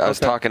know. I was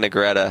talking to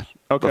Greta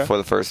before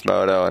the first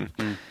moto, and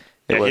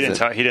he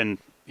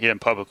didn't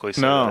publicly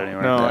say that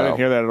anyway. No, I didn't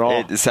hear that at all.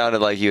 It sounded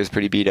like he was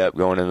pretty beat up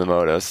going in the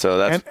moto. So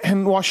that's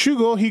and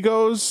Washougal, he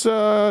goes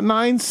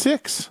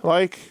 9-6.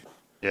 Like,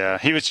 yeah,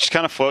 he was just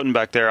kind of floating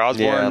back there.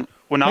 Osborne,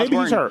 when maybe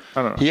Osborne, he's hurt.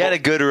 I don't know. He had a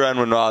good run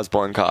when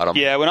Osborne caught him.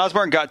 Yeah, when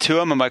Osborne got to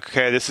him, I'm like,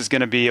 okay, this is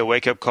going to be a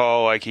wake up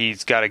call. Like,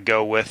 he's got to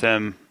go with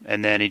him,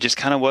 and then he just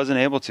kind of wasn't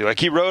able to.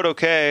 Like, he rode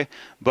okay,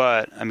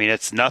 but I mean,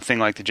 it's nothing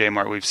like the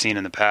J-Mart we've seen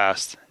in the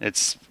past.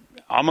 It's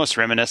almost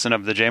reminiscent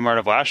of the J-Mart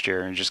of last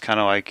year, and just kind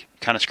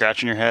of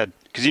scratching your head.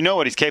 Because you know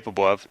what he's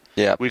capable of.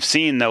 Yeah. We've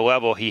seen the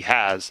level he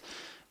has,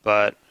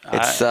 but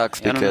it sucks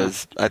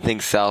because I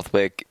think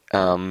Southwick,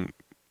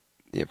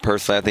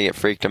 personally, I think it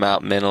freaked him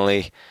out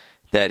mentally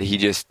that he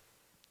just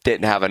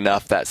didn't have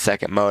enough that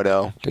second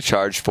moto to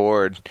charge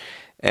forward,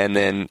 and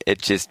then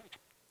it's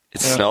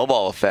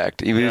snowball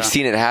effect. We've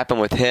seen it happen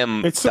with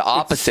him the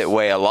opposite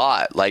way a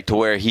lot, like to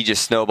where he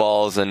just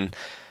snowballs in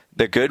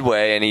the good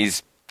way, and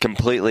he's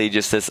completely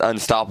just this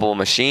unstoppable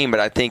machine. But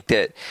I think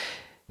that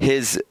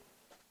his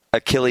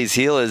Achilles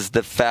heel is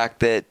the fact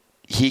that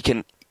he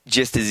can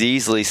just as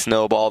easily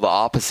snowball the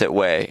opposite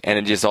way and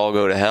it just all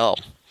go to hell.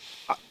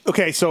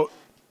 Okay, so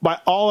by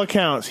all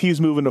accounts,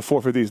 he's moving to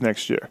 450s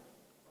next year.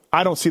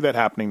 I don't see that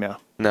happening now.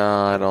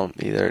 No, I don't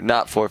either.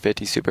 Not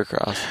 450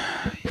 Supercross.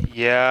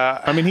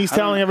 Yeah. I mean, he's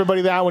telling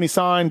everybody that when he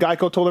signed.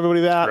 Geico told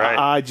everybody that.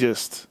 Right.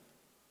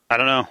 I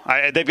don't know.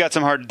 They've got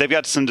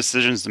some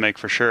decisions to make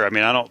for sure. I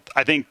mean,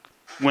 I think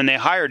when they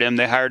hired him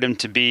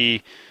to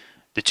be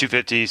the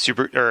 250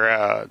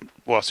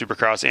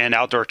 Supercross and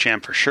outdoor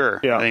champ for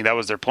sure. Yeah. I think that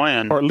was their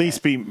plan, or at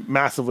least be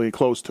massively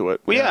close to it.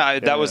 Well,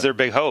 that was their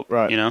big hope.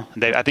 Right. You know,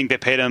 I think they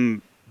paid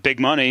him big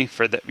money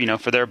for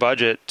for their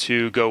budget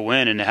to go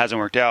win, and it hasn't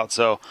worked out.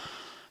 So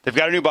they've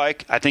got a new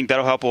bike. I think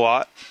that'll help a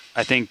lot.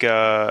 I think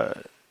there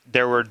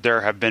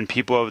have been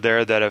people over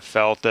there that have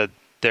felt that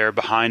they're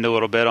behind a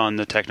little bit on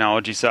the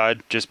technology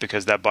side, just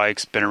because that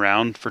bike's been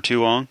around for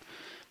too long.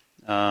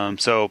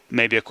 So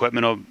maybe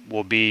equipment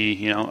will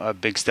be, a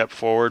big step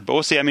forward. But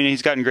we'll see. I mean,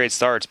 he's gotten great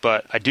starts,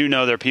 but I do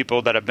know there are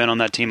people that have been on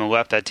that team and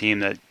left that team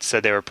that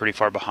said they were pretty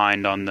far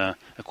behind on the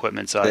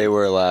equipment side. They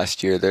were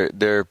last year.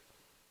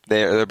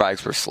 Their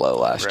bikes were slow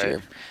last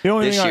year.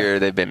 This year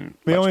they've been.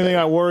 The only thing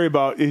I worry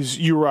about is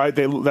you're right.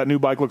 That new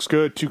bike looks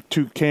good,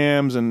 two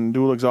cams and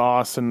dual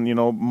exhaust, and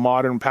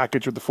modern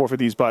package with the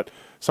 450s. But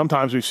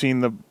sometimes we've seen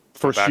the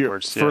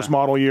first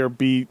model year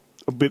be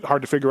a bit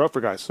hard to figure out for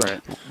guys. So.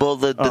 Right. Well,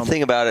 the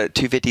thing about it,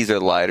 250s are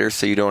lighter,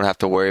 so you don't have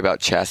to worry about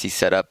chassis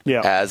setup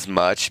as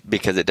much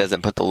because it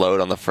doesn't put the load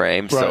on the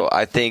frame. Right. So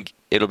I think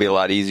it'll be a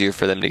lot easier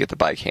for them to get the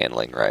bike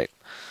handling right.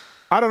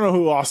 I don't know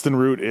who Austin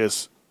Root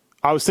is.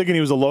 I was thinking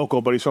he was a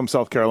local, but he's from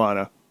South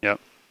Carolina. Yep.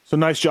 So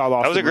nice job,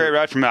 Austin. That was a great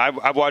ride for me.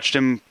 I've watched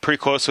him pretty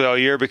closely all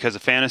year because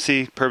of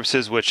fantasy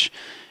purposes, which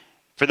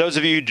for those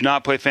of you who do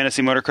not play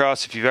fantasy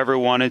motocross, if you've ever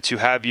wanted to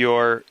have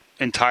your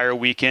entire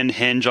weekend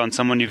hinge on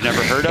someone you've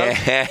never heard of,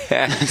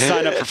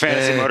 sign up for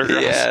fantasy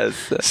motocross.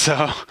 Yes.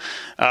 So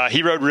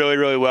he rode really,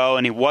 really well,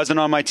 and he wasn't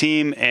on my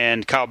team.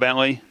 And Kyle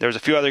Bentley, there was a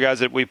few other guys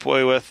that we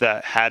play with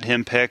that had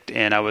him picked,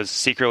 and I was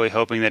secretly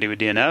hoping that he would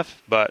DNF,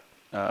 but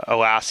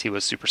alas, he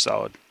was super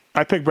solid.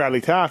 I picked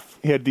Bradley Taft.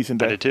 He had a decent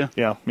day. I did too.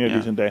 Yeah, he had a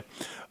decent day.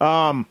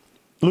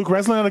 Luke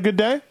Reslin had a good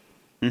day.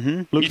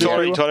 Mm-hmm. You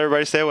told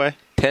everybody to stay away.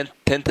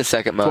 10th the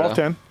second moto.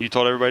 12-10. You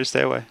told everybody to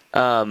stay away.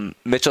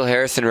 Mitchell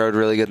Harrison rode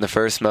really good in the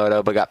first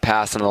moto, but got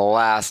passed on the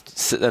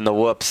last in the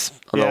whoops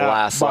on the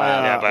last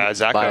lap. By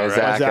Zacco, by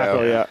right?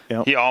 Zacco.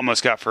 Yeah. He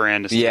almost got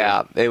Ferrandis.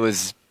 Yeah, it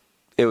was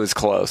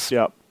close.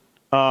 Yep.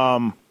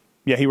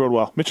 He rode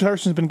well. Mitchell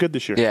Harrison's been good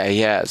this year. Yeah,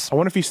 he has. I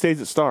wonder if he stays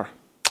at Star.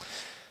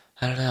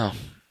 I don't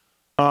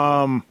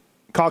know.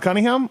 Kyle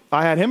Cunningham,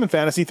 I had him in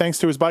fantasy thanks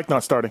to his bike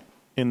not starting.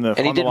 And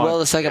he did well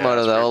the second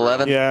moto, though.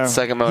 11th,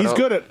 second moto. He's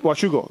good at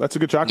Washougal. That's a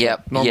good track.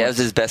 Yep. He has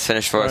his best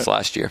finish for us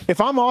last year. If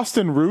I'm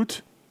Austin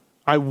Root,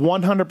 I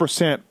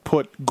 100%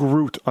 put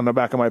Groot on the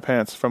back of my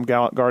pants from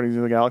Guardians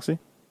of the Galaxy.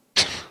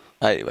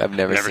 I've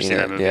never seen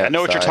that movie. Yeah, I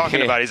know what you're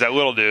talking about. He's that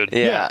little dude.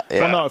 Yeah.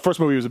 Well, no, the first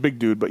movie he was a big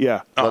dude, but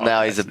yeah. Well,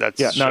 now he's now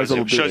he's a little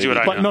dude. Shows you what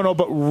I know.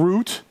 But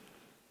Root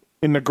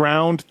in the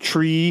ground,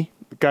 tree.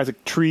 The guy's a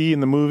tree in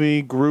the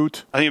movie,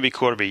 Groot. I think it'd be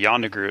cool to be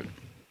Yonda Groot.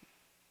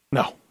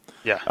 No.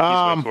 Yeah,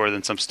 he's way cooler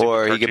than some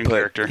stupid cartoon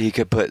character. He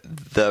could put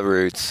the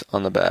Roots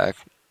on the back.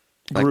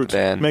 Like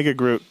Groot. Make it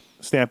Groot.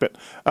 Stamp it.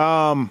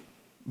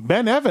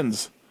 Ben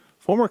Evans,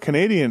 former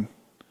Canadian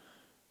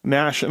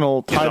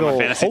national title.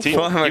 He was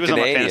on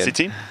my fantasy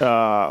team.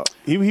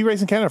 He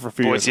raced in Canada for a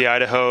few years. Boise,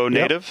 Idaho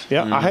native.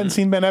 Yeah, I hadn't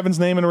seen Ben Evans'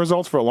 name in the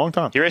results for a long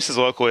time. He races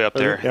locally up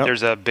there. Yep.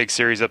 There's a big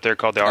series up there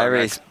called the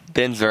RMX.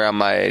 Ben's around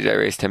my age. I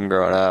raced him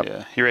growing up.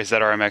 Yeah, he raced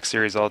that RMX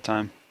series all the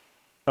time.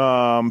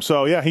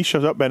 He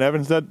shows up. Ben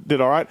Evans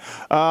did all right.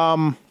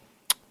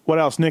 What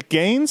else? Nick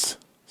Gaines,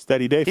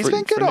 steady day. He's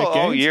been good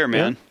all year,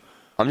 man. Yeah.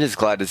 I'm just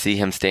glad to see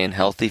him staying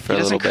healthy for a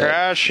little bit. He doesn't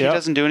crash. Yep. He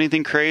doesn't do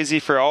anything crazy.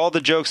 For all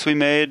the jokes we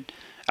made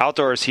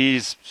outdoors,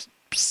 he's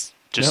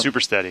just super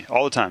steady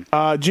all the time.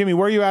 Jimmy,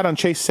 where are you at on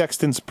Chase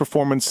Sexton's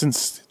performance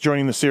since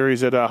joining the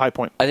series at High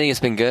Point? I think it's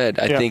been good.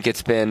 I think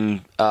it's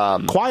been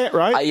quiet,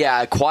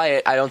 right?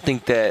 Quiet. I don't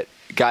think that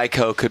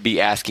Geico could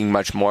be asking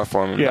much more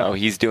from him. Yeah. No,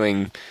 he's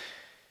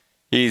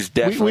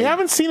definitely. We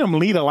haven't seen him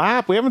lead a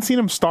lap. We haven't seen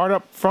him start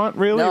up front,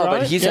 really. No,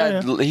 right? but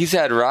he's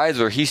had rides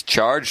where he's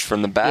charged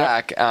from the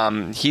back.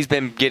 Yeah. He's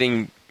been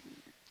getting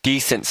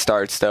decent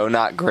starts, though,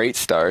 not great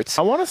starts.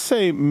 I want to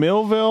say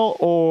Millville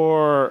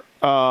or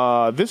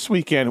this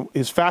weekend,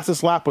 his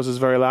fastest lap was his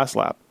very last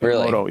lap.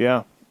 Really? Moto.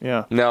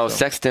 Yeah. No,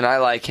 Sexton, I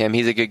like him.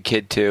 He's a good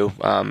kid, too.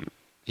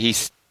 He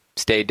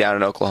stayed down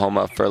in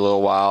Oklahoma for a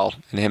little while,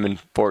 and him and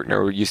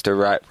Fortner used to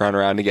run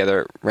around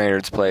together at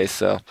Raynard's place,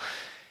 so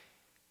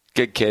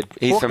good kid.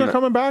 He's Fortner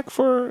coming back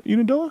for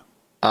Unadilla?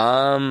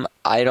 I'm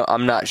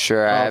not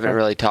sure. I haven't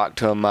really talked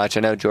to him much.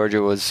 I know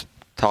Georgia was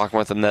talking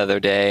with him the other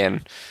day,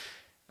 and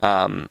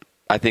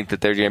I think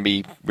that they're going to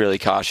be really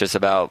cautious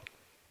about,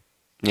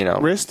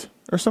 wrist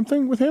or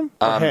something with him?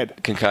 Or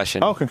head?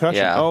 Concussion. Oh, concussion.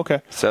 Yeah. Oh,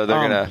 okay. So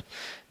they're going to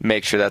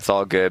make sure that's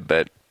all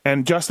good.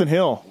 And Justin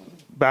Hill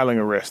battling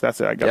a wrist.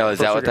 That's it. I got. Yeah, is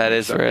that what that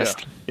is?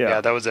 Wrist.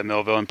 Yeah, that was at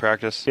Millville in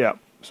practice. Yeah.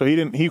 So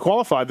he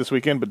qualified this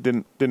weekend, but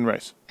didn't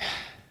race.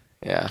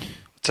 Yeah.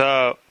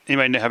 So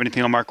anybody have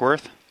anything on Mark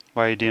Worth?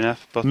 Why are you DNF?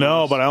 Both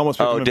no, but I almost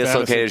picked him in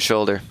dislocated fantasy.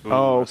 Shoulder. Ooh,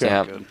 okay.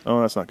 That's not good.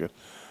 Oh, that's not good.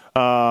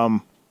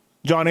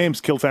 John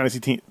Ames killed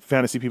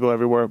fantasy people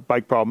everywhere.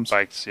 Bike problems.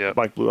 Bikes. Yeah.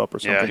 Bike blew up or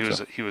something.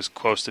 Yeah, he was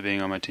close to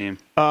being on my team.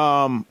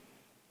 All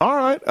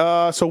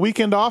right. So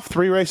weekend off,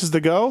 3 races to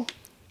go.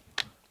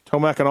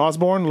 Tomac and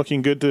Osborne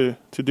looking good to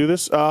do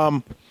this.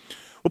 We'll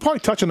probably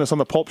touch on this on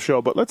the Pulp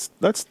Show, but let's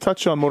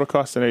touch on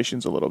Motocross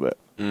Nations a little bit.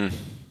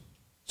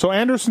 So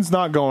Anderson's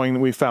not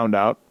going. We found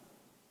out.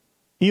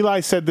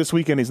 Eli said this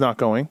weekend he's not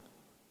going.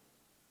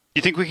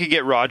 You think we could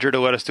get Roger to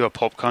let us do a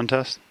pulp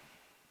contest?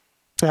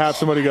 To have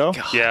somebody go?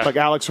 Yeah. Like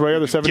Alex Ray or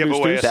the 7 Deuce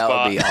Deuce? That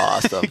would be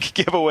awesome.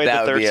 Give away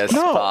that the third would be a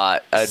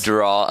spot, a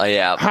draw.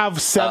 Yeah.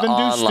 Have 7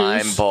 Deuce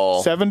Deuce,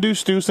 bowl. 7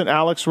 Deuce Deuce and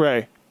Alex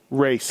Ray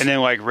race. And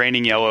then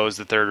Raining Yellow is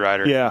the third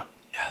rider. Yeah.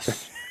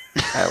 Yes.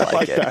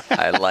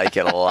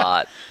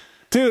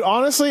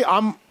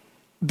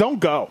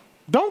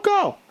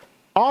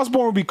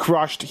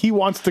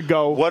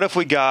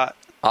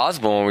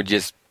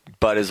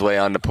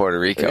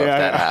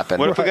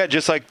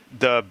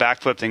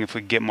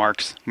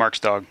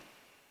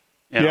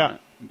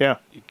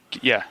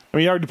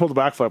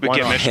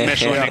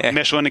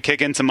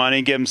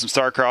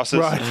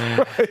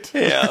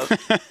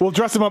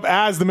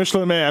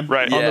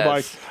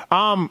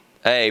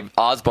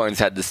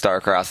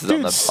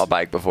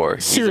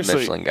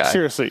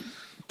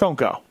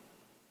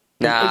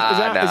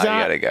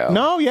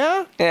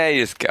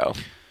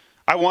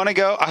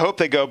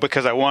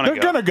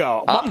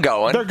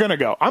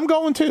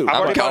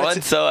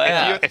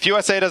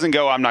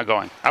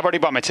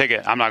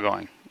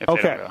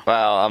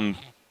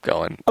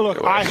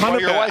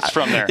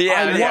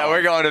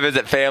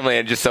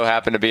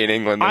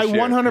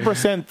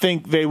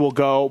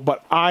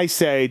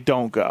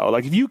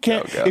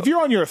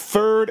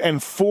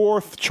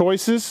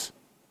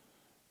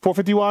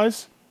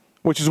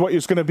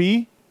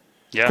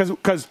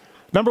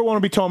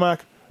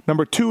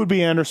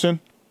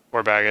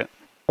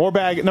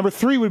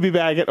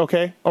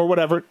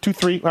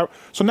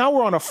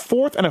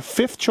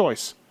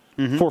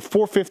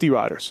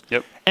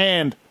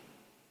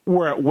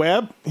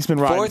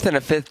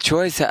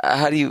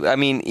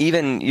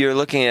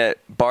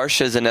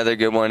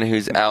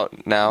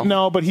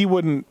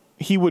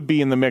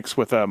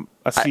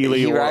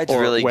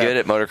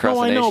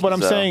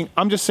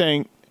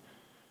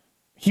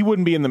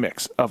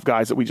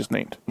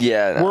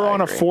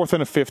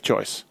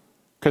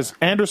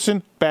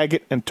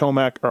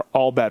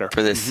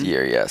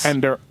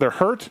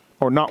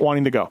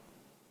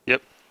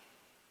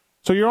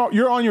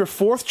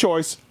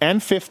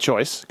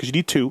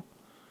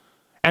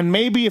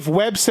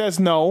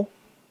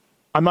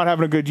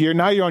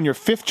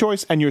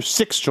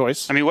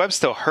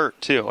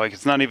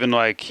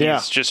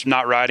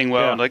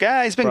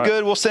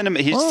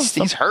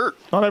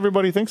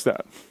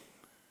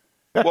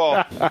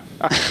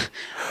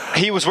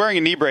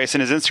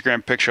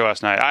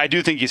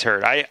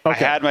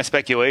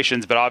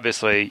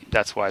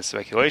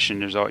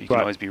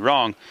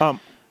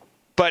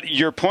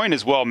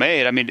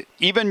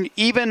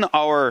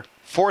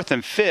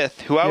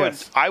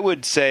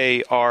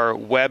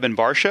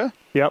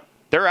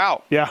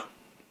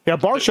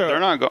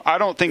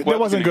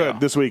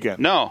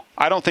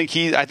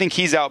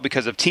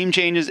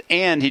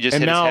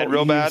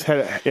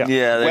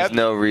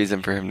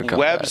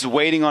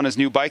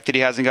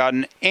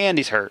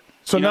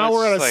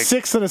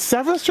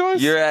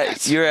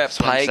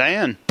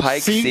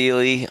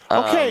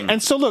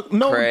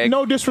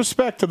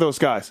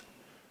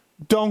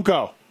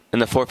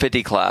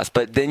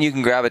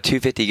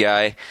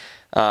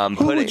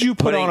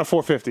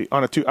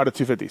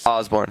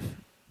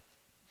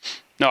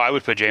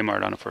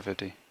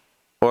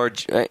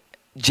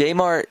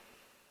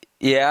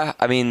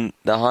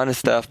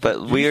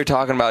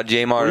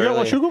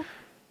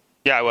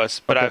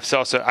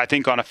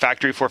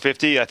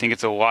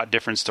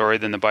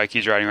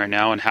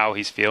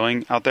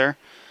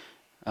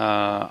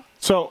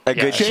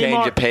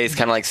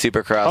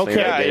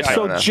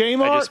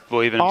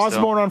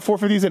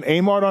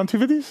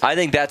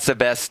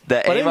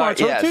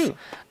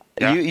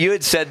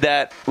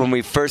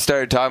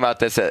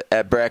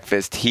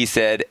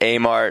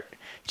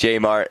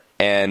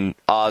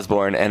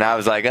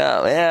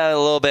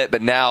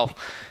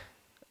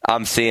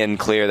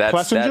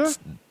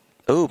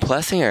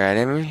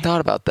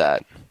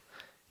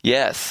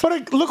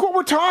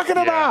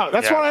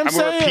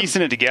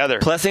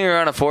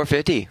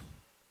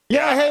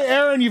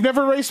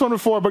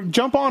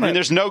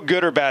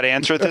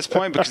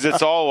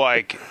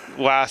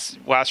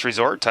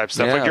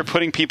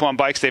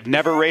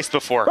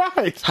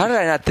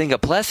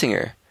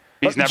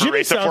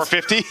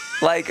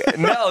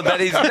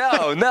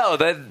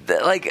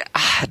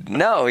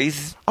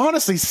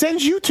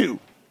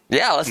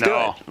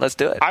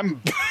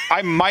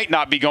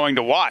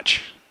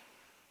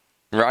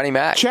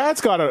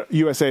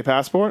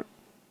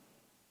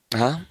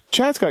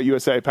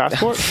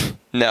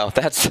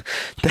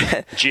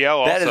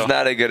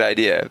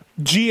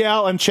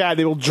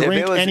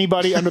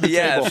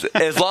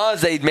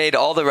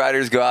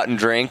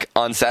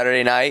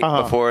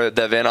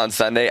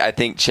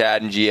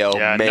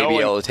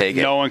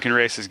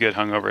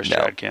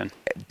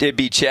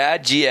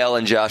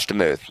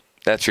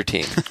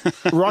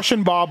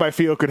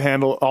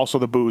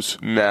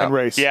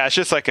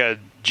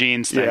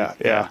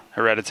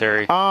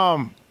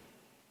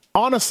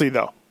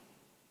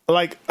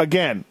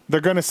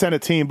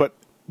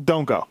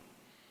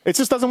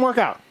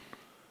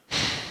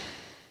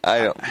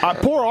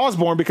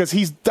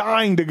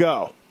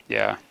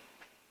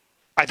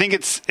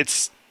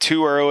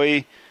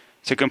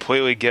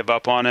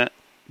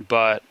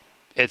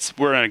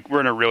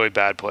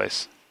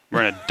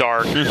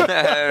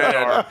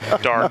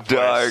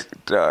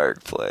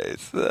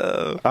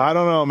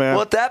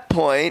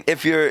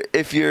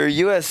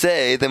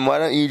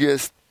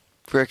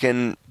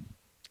 frickin'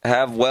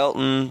 have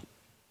Welton,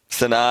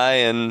 Sinai,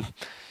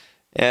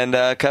 and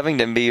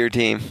Covington be your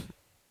team.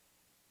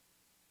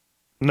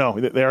 No,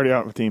 they already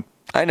are on the team.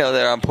 I know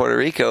they're on Puerto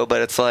Rico,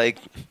 but it's like...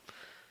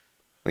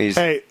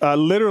 Hey,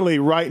 literally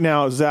right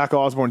now, Zach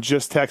Osborne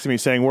just texted me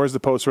saying, "Where's the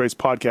post-race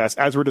podcast?"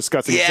 As we're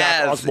discussing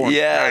Zach Osborne.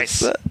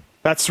 Yes, nice.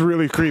 That's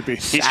really creepy.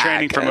 He's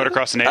training for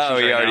Motocross the Nations. Oh,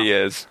 he already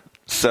is.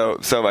 So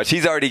much.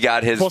 He's already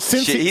got his.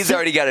 He's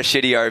already got a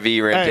shitty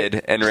RV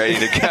rented and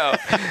ready to go.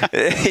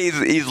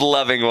 he's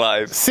loving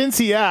life. Since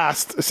he's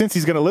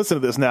going to listen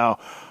to this now,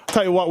 I'll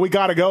tell you what, we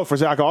got to go for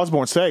Zach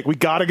Osborne's sake. We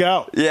got to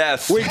go.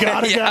 Yes, we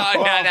got to go.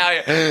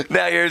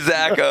 Now you're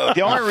Zacho.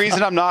 The only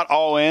reason I'm not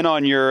all in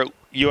on your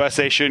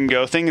USA shouldn't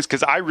go thing is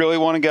because I really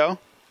want to go.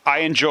 I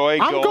enjoy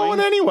going. I'm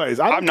going anyways.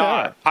 I'm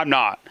not.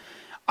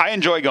 I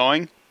enjoy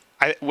going.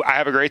 I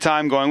have a great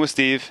time going with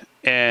Steve,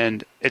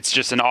 and it's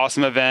just an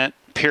awesome event.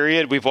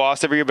 Period. We've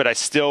lost every year, but I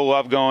still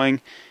love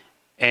going,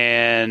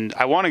 and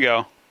I want to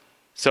go.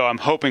 So I'm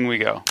hoping we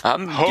go.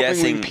 I'm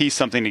hoping we can piece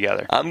something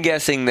together. I'm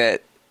guessing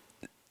that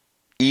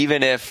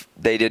even if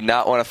they did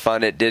not want to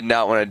fund it, did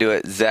not want to do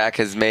it, Zach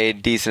has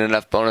made decent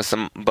enough bonus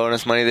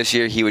money this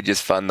year, he would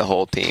just fund the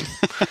whole team.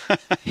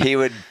 He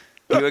would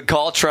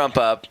call Trump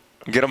up,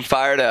 get him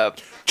fired up.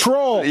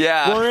 Troll.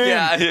 Yeah. We're in.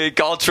 Yeah, he'd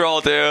call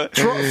Troll too.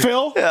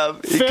 Phil? Yeah,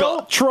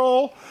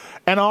 Troll,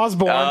 and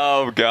Osborne.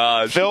 Oh,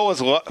 God. Phil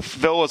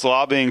was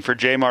lobbying for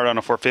J-Mart on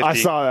a 450.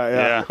 I saw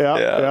that,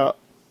 yeah.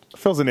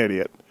 Phil's an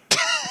idiot.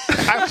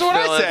 That's what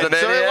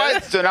I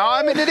said. So now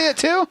I'm an idiot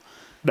too?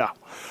 No.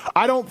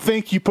 I don't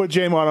think you put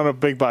J-Mart on a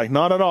big bike.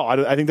 Not at all.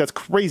 I think that's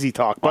crazy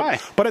talk. Why?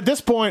 But at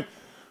this point,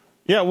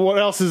 what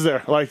else is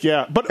there?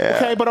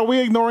 Okay, but are we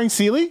ignoring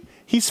Seeley?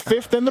 He's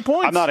fifth in the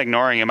points. I'm not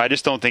ignoring him. I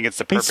just don't think it's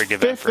the perfect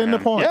event for him. Fifth in the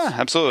points. Yeah,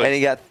 absolutely.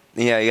 And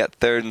he got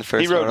third in the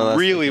first moto. He rode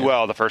really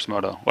well the first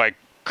moto. Like,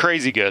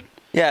 crazy good.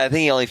 Yeah, I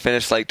think he only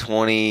finished like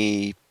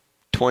 22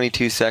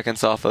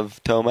 seconds off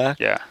of Tomac.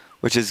 Yeah.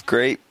 Which is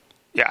great.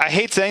 Yeah, I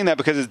hate saying that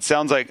because I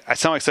sound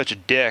like such a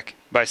dick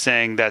by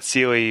saying that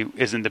Seeley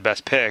isn't the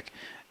best pick.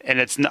 And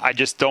I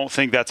just don't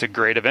think that's a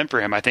great event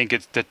for him. I think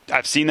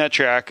I've seen that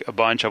track a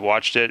bunch. I've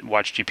watched it,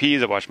 watched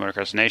GPs, I've watched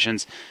Motocross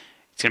Nations.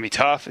 It's going to be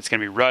tough. It's going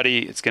to be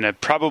ruddy. It's going to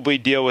probably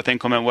deal with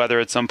inclement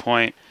weather at some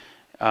point.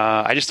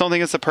 I just don't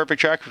think it's the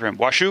perfect track for him.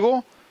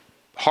 Washougal,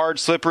 hard,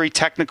 slippery,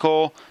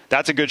 technical.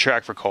 That's a good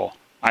track for Cole.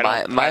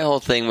 My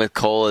whole thing with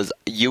Cole is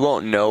you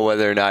won't know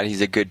whether or not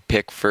he's a good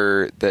pick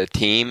for the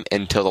team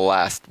until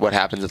what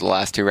happens at the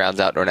last two rounds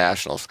outdoor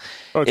nationals.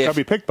 Oh, it's got to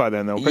be picked by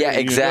then, though. Yeah,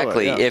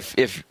 exactly.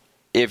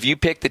 If you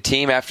pick the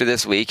team after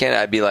this weekend,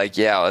 I'd be like,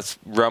 yeah, let's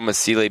run with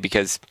Seeley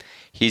because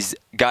he's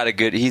got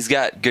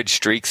good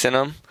streaks in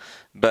him,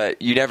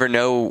 but you never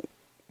know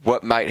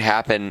what might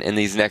happen in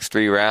these next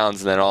three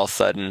rounds, and then all of a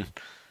sudden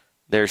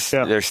they're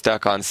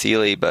stuck on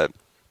Seeley. But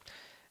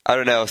I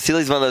don't know.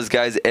 Seeley's one of those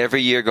guys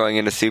every year going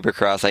into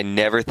Supercross. I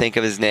never think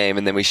of his name,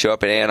 and then we show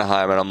up at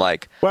Anaheim, and I'm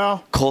like,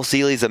 well, Cole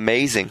Seeley's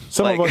amazing.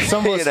 Some of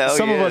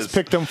us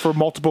picked him for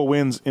multiple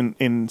wins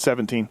in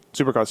 17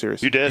 Supercross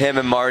series. You did. Him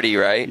and Marty,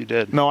 right? You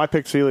did. No, I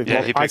picked Seeley.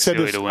 Yeah, he picked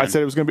Seeley to win. I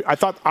said it was going to be. I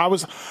thought I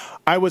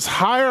was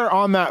higher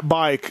on that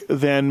bike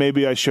than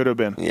maybe I should have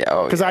been.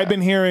 Yeah, because I've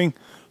been hearing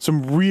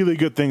some really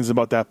good things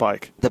about that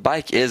bike. The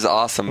bike is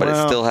awesome, but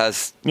it still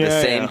has the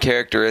same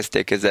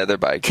characteristic as the other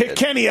bike. Kick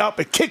Kenny up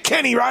and kick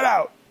Kenny right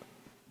out.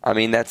 I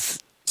mean,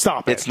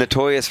 stop it. It's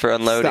notorious for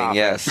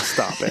unloading.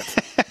 Stop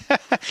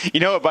it.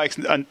 You know what bike's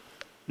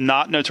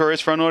not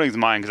notorious for unloading is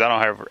mine because I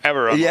don't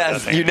ever unload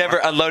that thing you anymore.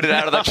 never unload it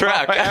out of the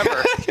truck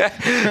ever.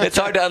 It's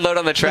hard to unload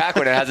on the track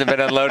when it hasn't been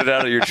unloaded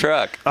out of your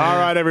truck. All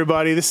right,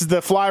 everybody. This is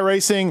the Fly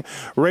Racing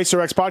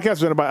Racer X podcast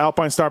presented by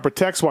Alpine Star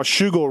Protects.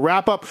 Washougal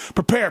wrap up.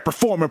 Prepare,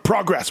 perform, and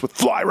progress with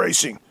Fly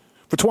Racing.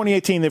 For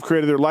 2018, they've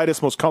created their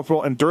lightest, most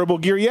comfortable, and durable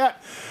gear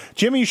yet.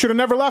 Jimmy, you should have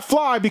never left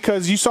Fly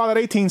because you saw that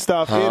 18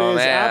 stuff. It is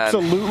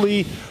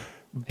absolutely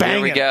banging.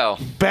 Here we go.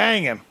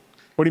 Banging.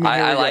 What do you mean?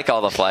 I like all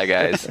the Fly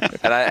guys.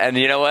 and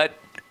you know what?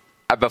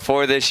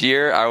 Before this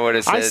year, I would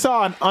have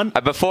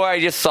said... before I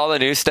just saw the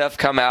new stuff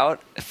come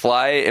out,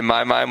 Fly, in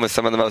my mind, was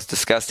some of the most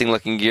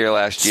disgusting-looking gear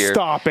last year.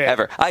 Stop it.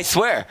 Ever. I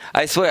swear.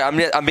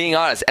 I'm being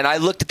honest. And I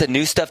looked at the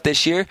new stuff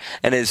this year,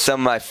 and it's some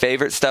of my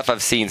favorite stuff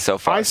I've seen so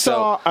far. I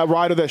saw a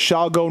rider that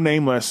shall go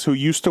nameless who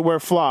used to wear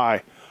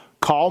Fly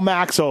call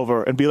Max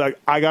over and be like,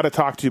 I got to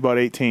talk to you about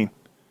 18.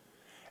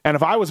 And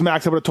if I was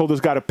Max, I would have told this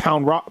guy to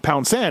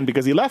pound sand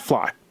because he left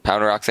Fly.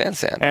 Pound rocks and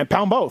sand. And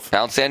pound both.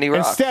 Pound sandy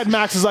rocks. Instead,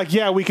 Max is like,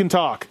 yeah, we can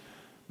talk.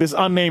 This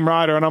unnamed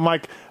rider, and I'm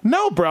like,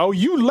 no, bro,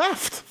 you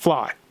left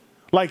Fly.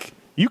 Like,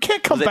 you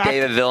can't come back. Was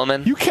it David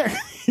Villeman? You can't.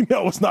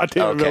 No, it's not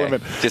David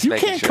Villeman. Just you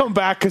can't come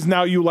back because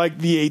now you like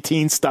the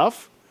 18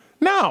 stuff.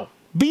 No,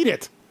 beat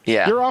it.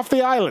 Yeah, you're off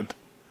the island.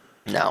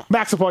 No,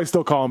 Max will probably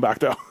still call him back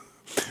though.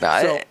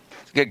 No,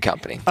 it's good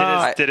company.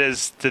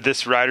 Did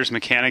this rider's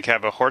mechanic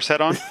have a horse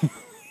head on?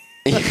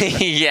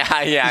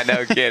 yeah,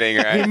 no kidding,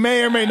 right? He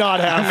may or may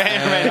not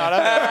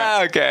have.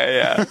 Okay,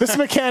 yeah. His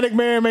mechanic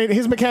may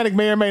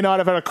or may not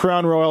have had a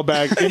Crown Royal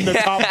bag in the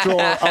top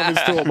drawer of his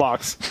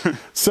toolbox.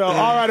 So,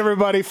 all right,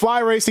 everybody. Fly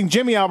Racing,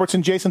 Jimmy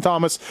Albertson, Jason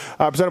Thomas,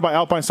 presented by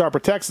Alpine Star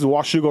Protects, the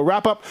Washougal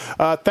wrap-up.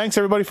 Thanks,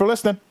 everybody, for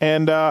listening.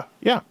 And,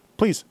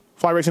 please,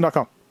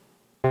 flyracing.com.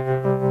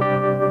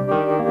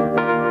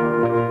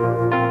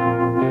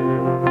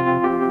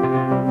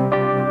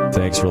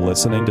 Thanks for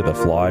listening to the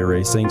Fly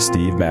Racing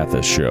Steve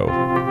Mathis Show.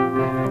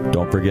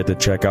 Don't forget to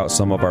check out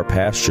some of our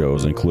past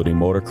shows, including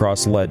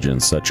motocross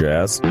legends such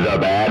as The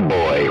Bad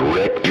Boy,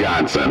 Rick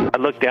Johnson. I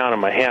looked down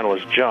and my hand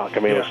was junk. I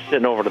mean, it was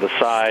sitting over to the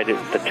side.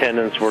 The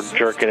tendons were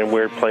jerking in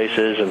weird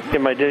places.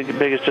 And my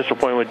biggest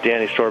disappointment with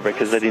Danny Storbeck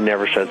is that he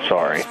never said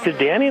sorry.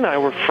 Danny and I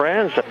were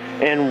friends,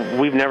 and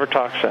we've never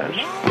talked since.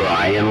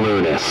 Brian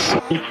Lunas.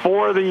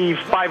 Before the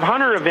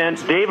 500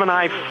 event, Dave and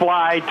I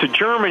fly to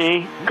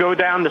Germany, go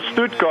down to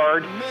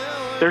Stuttgart.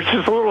 There's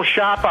this little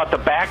shop out the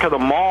back of the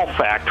mall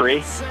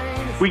factory.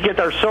 We get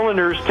our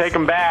cylinders, take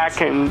them back,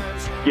 and,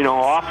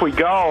 off we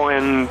go.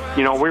 And,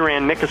 we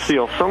ran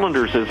Nicosil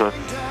cylinders as a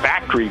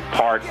factory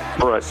part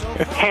for a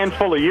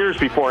handful of years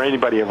before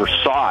anybody ever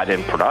saw it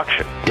in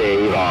production.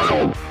 Dave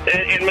Arnold.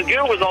 And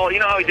Magoo was all,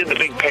 how he did the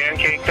big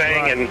pancake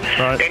thing,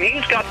 and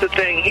he's got the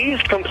thing,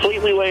 he's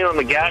completely laying on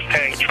the gas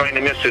tank trying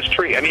to miss his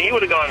tree. I mean, he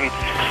would have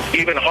gone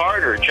even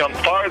harder, jumped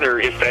farther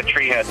if that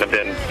tree hadn't have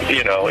been,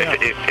 if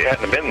it hadn't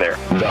have been there.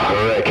 The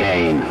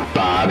Hurricane,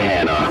 Bob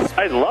Hanna.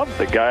 I love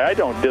the guy. I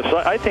don't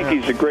dislike. I think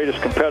he's the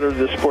greatest competitor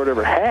this sport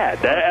ever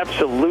had.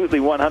 Absolutely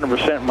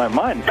 100% in my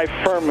mind. I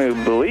firmly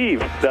believe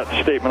that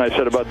statement I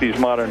said about these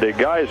modern-day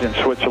guys in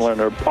Switzerland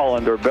or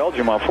Holland or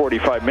Belgium on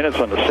 45 minutes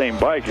on the same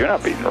bike. You're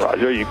not beating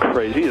Roger. Are you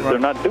crazy? They're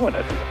not doing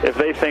it. If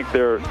they think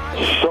they're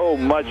so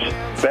much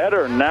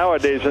better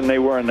nowadays than they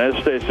were in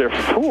those days, they're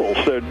fools.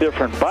 They're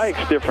different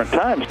bikes, different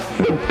times.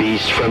 The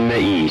Beast from the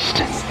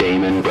East,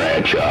 Damon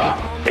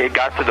Bradshaw. It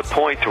got to the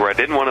point where I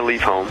didn't want to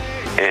leave home,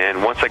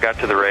 and once I got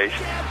to the race,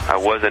 I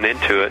wasn't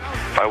into it.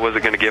 If I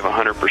wasn't going to give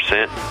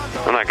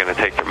 100%, I'm not going to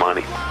take their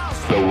money.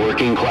 The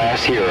working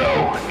class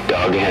hero,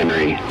 Doug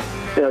Henry.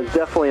 It was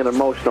definitely an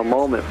emotional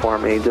moment for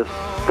me, just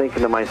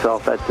thinking to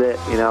myself, that's it,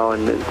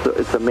 and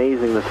it's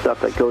amazing the stuff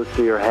that goes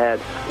through your head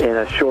in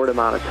a short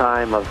amount of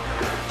time of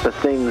the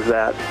things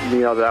that,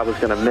 that I was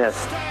going to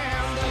miss.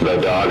 The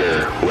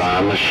Dogger,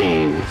 Ron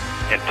Lachine.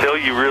 Until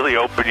you really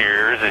open your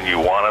ears and you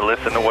want to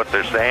listen to what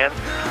they're saying,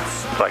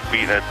 it's like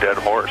beating a dead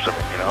horse,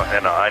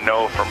 and I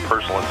know from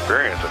personal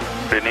experience,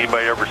 did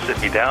anybody ever sit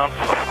me down?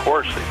 Of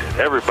course they did.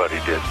 Everybody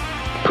did.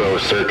 Pro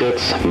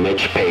Circuits,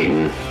 Mitch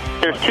Payton.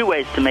 There's two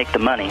ways to make the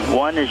money.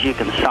 One is you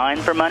can sign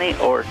for money,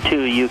 or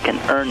two, you can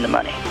earn the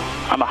money.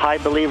 I'm a high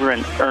believer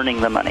in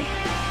earning the money.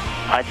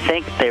 I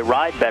think they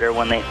ride better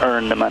when they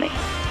earn the money.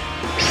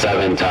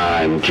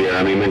 7-time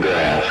Jeremy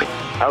McGrath.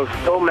 I was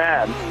so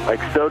mad,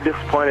 so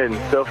disappointed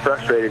and so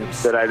frustrated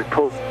that I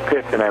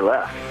picked and I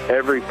left.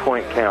 Every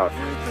point counts.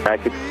 I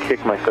could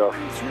kick myself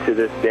to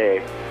this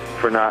day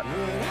for not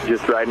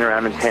just riding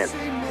around in tents.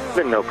 It's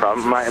been no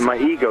problem. My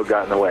ego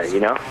got in the way,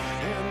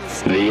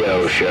 The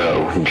O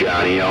Show,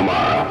 Johnny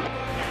O'Mara.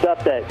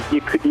 Stuff that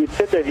you'd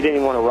sit there if you didn't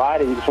even want to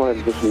ride it, you just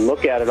wanted to just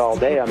look at it all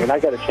day. I mean, I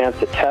got a chance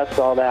to test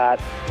all that.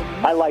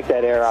 I like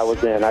that era I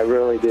was in. I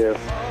really do.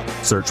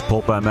 Search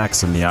Pulp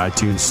MX in the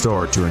iTunes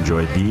store to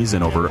enjoy these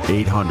and over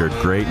 800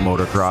 great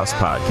motocross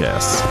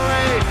podcasts.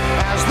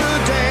 As the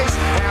days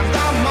and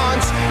the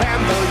months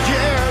and the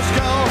years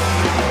go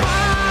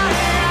by.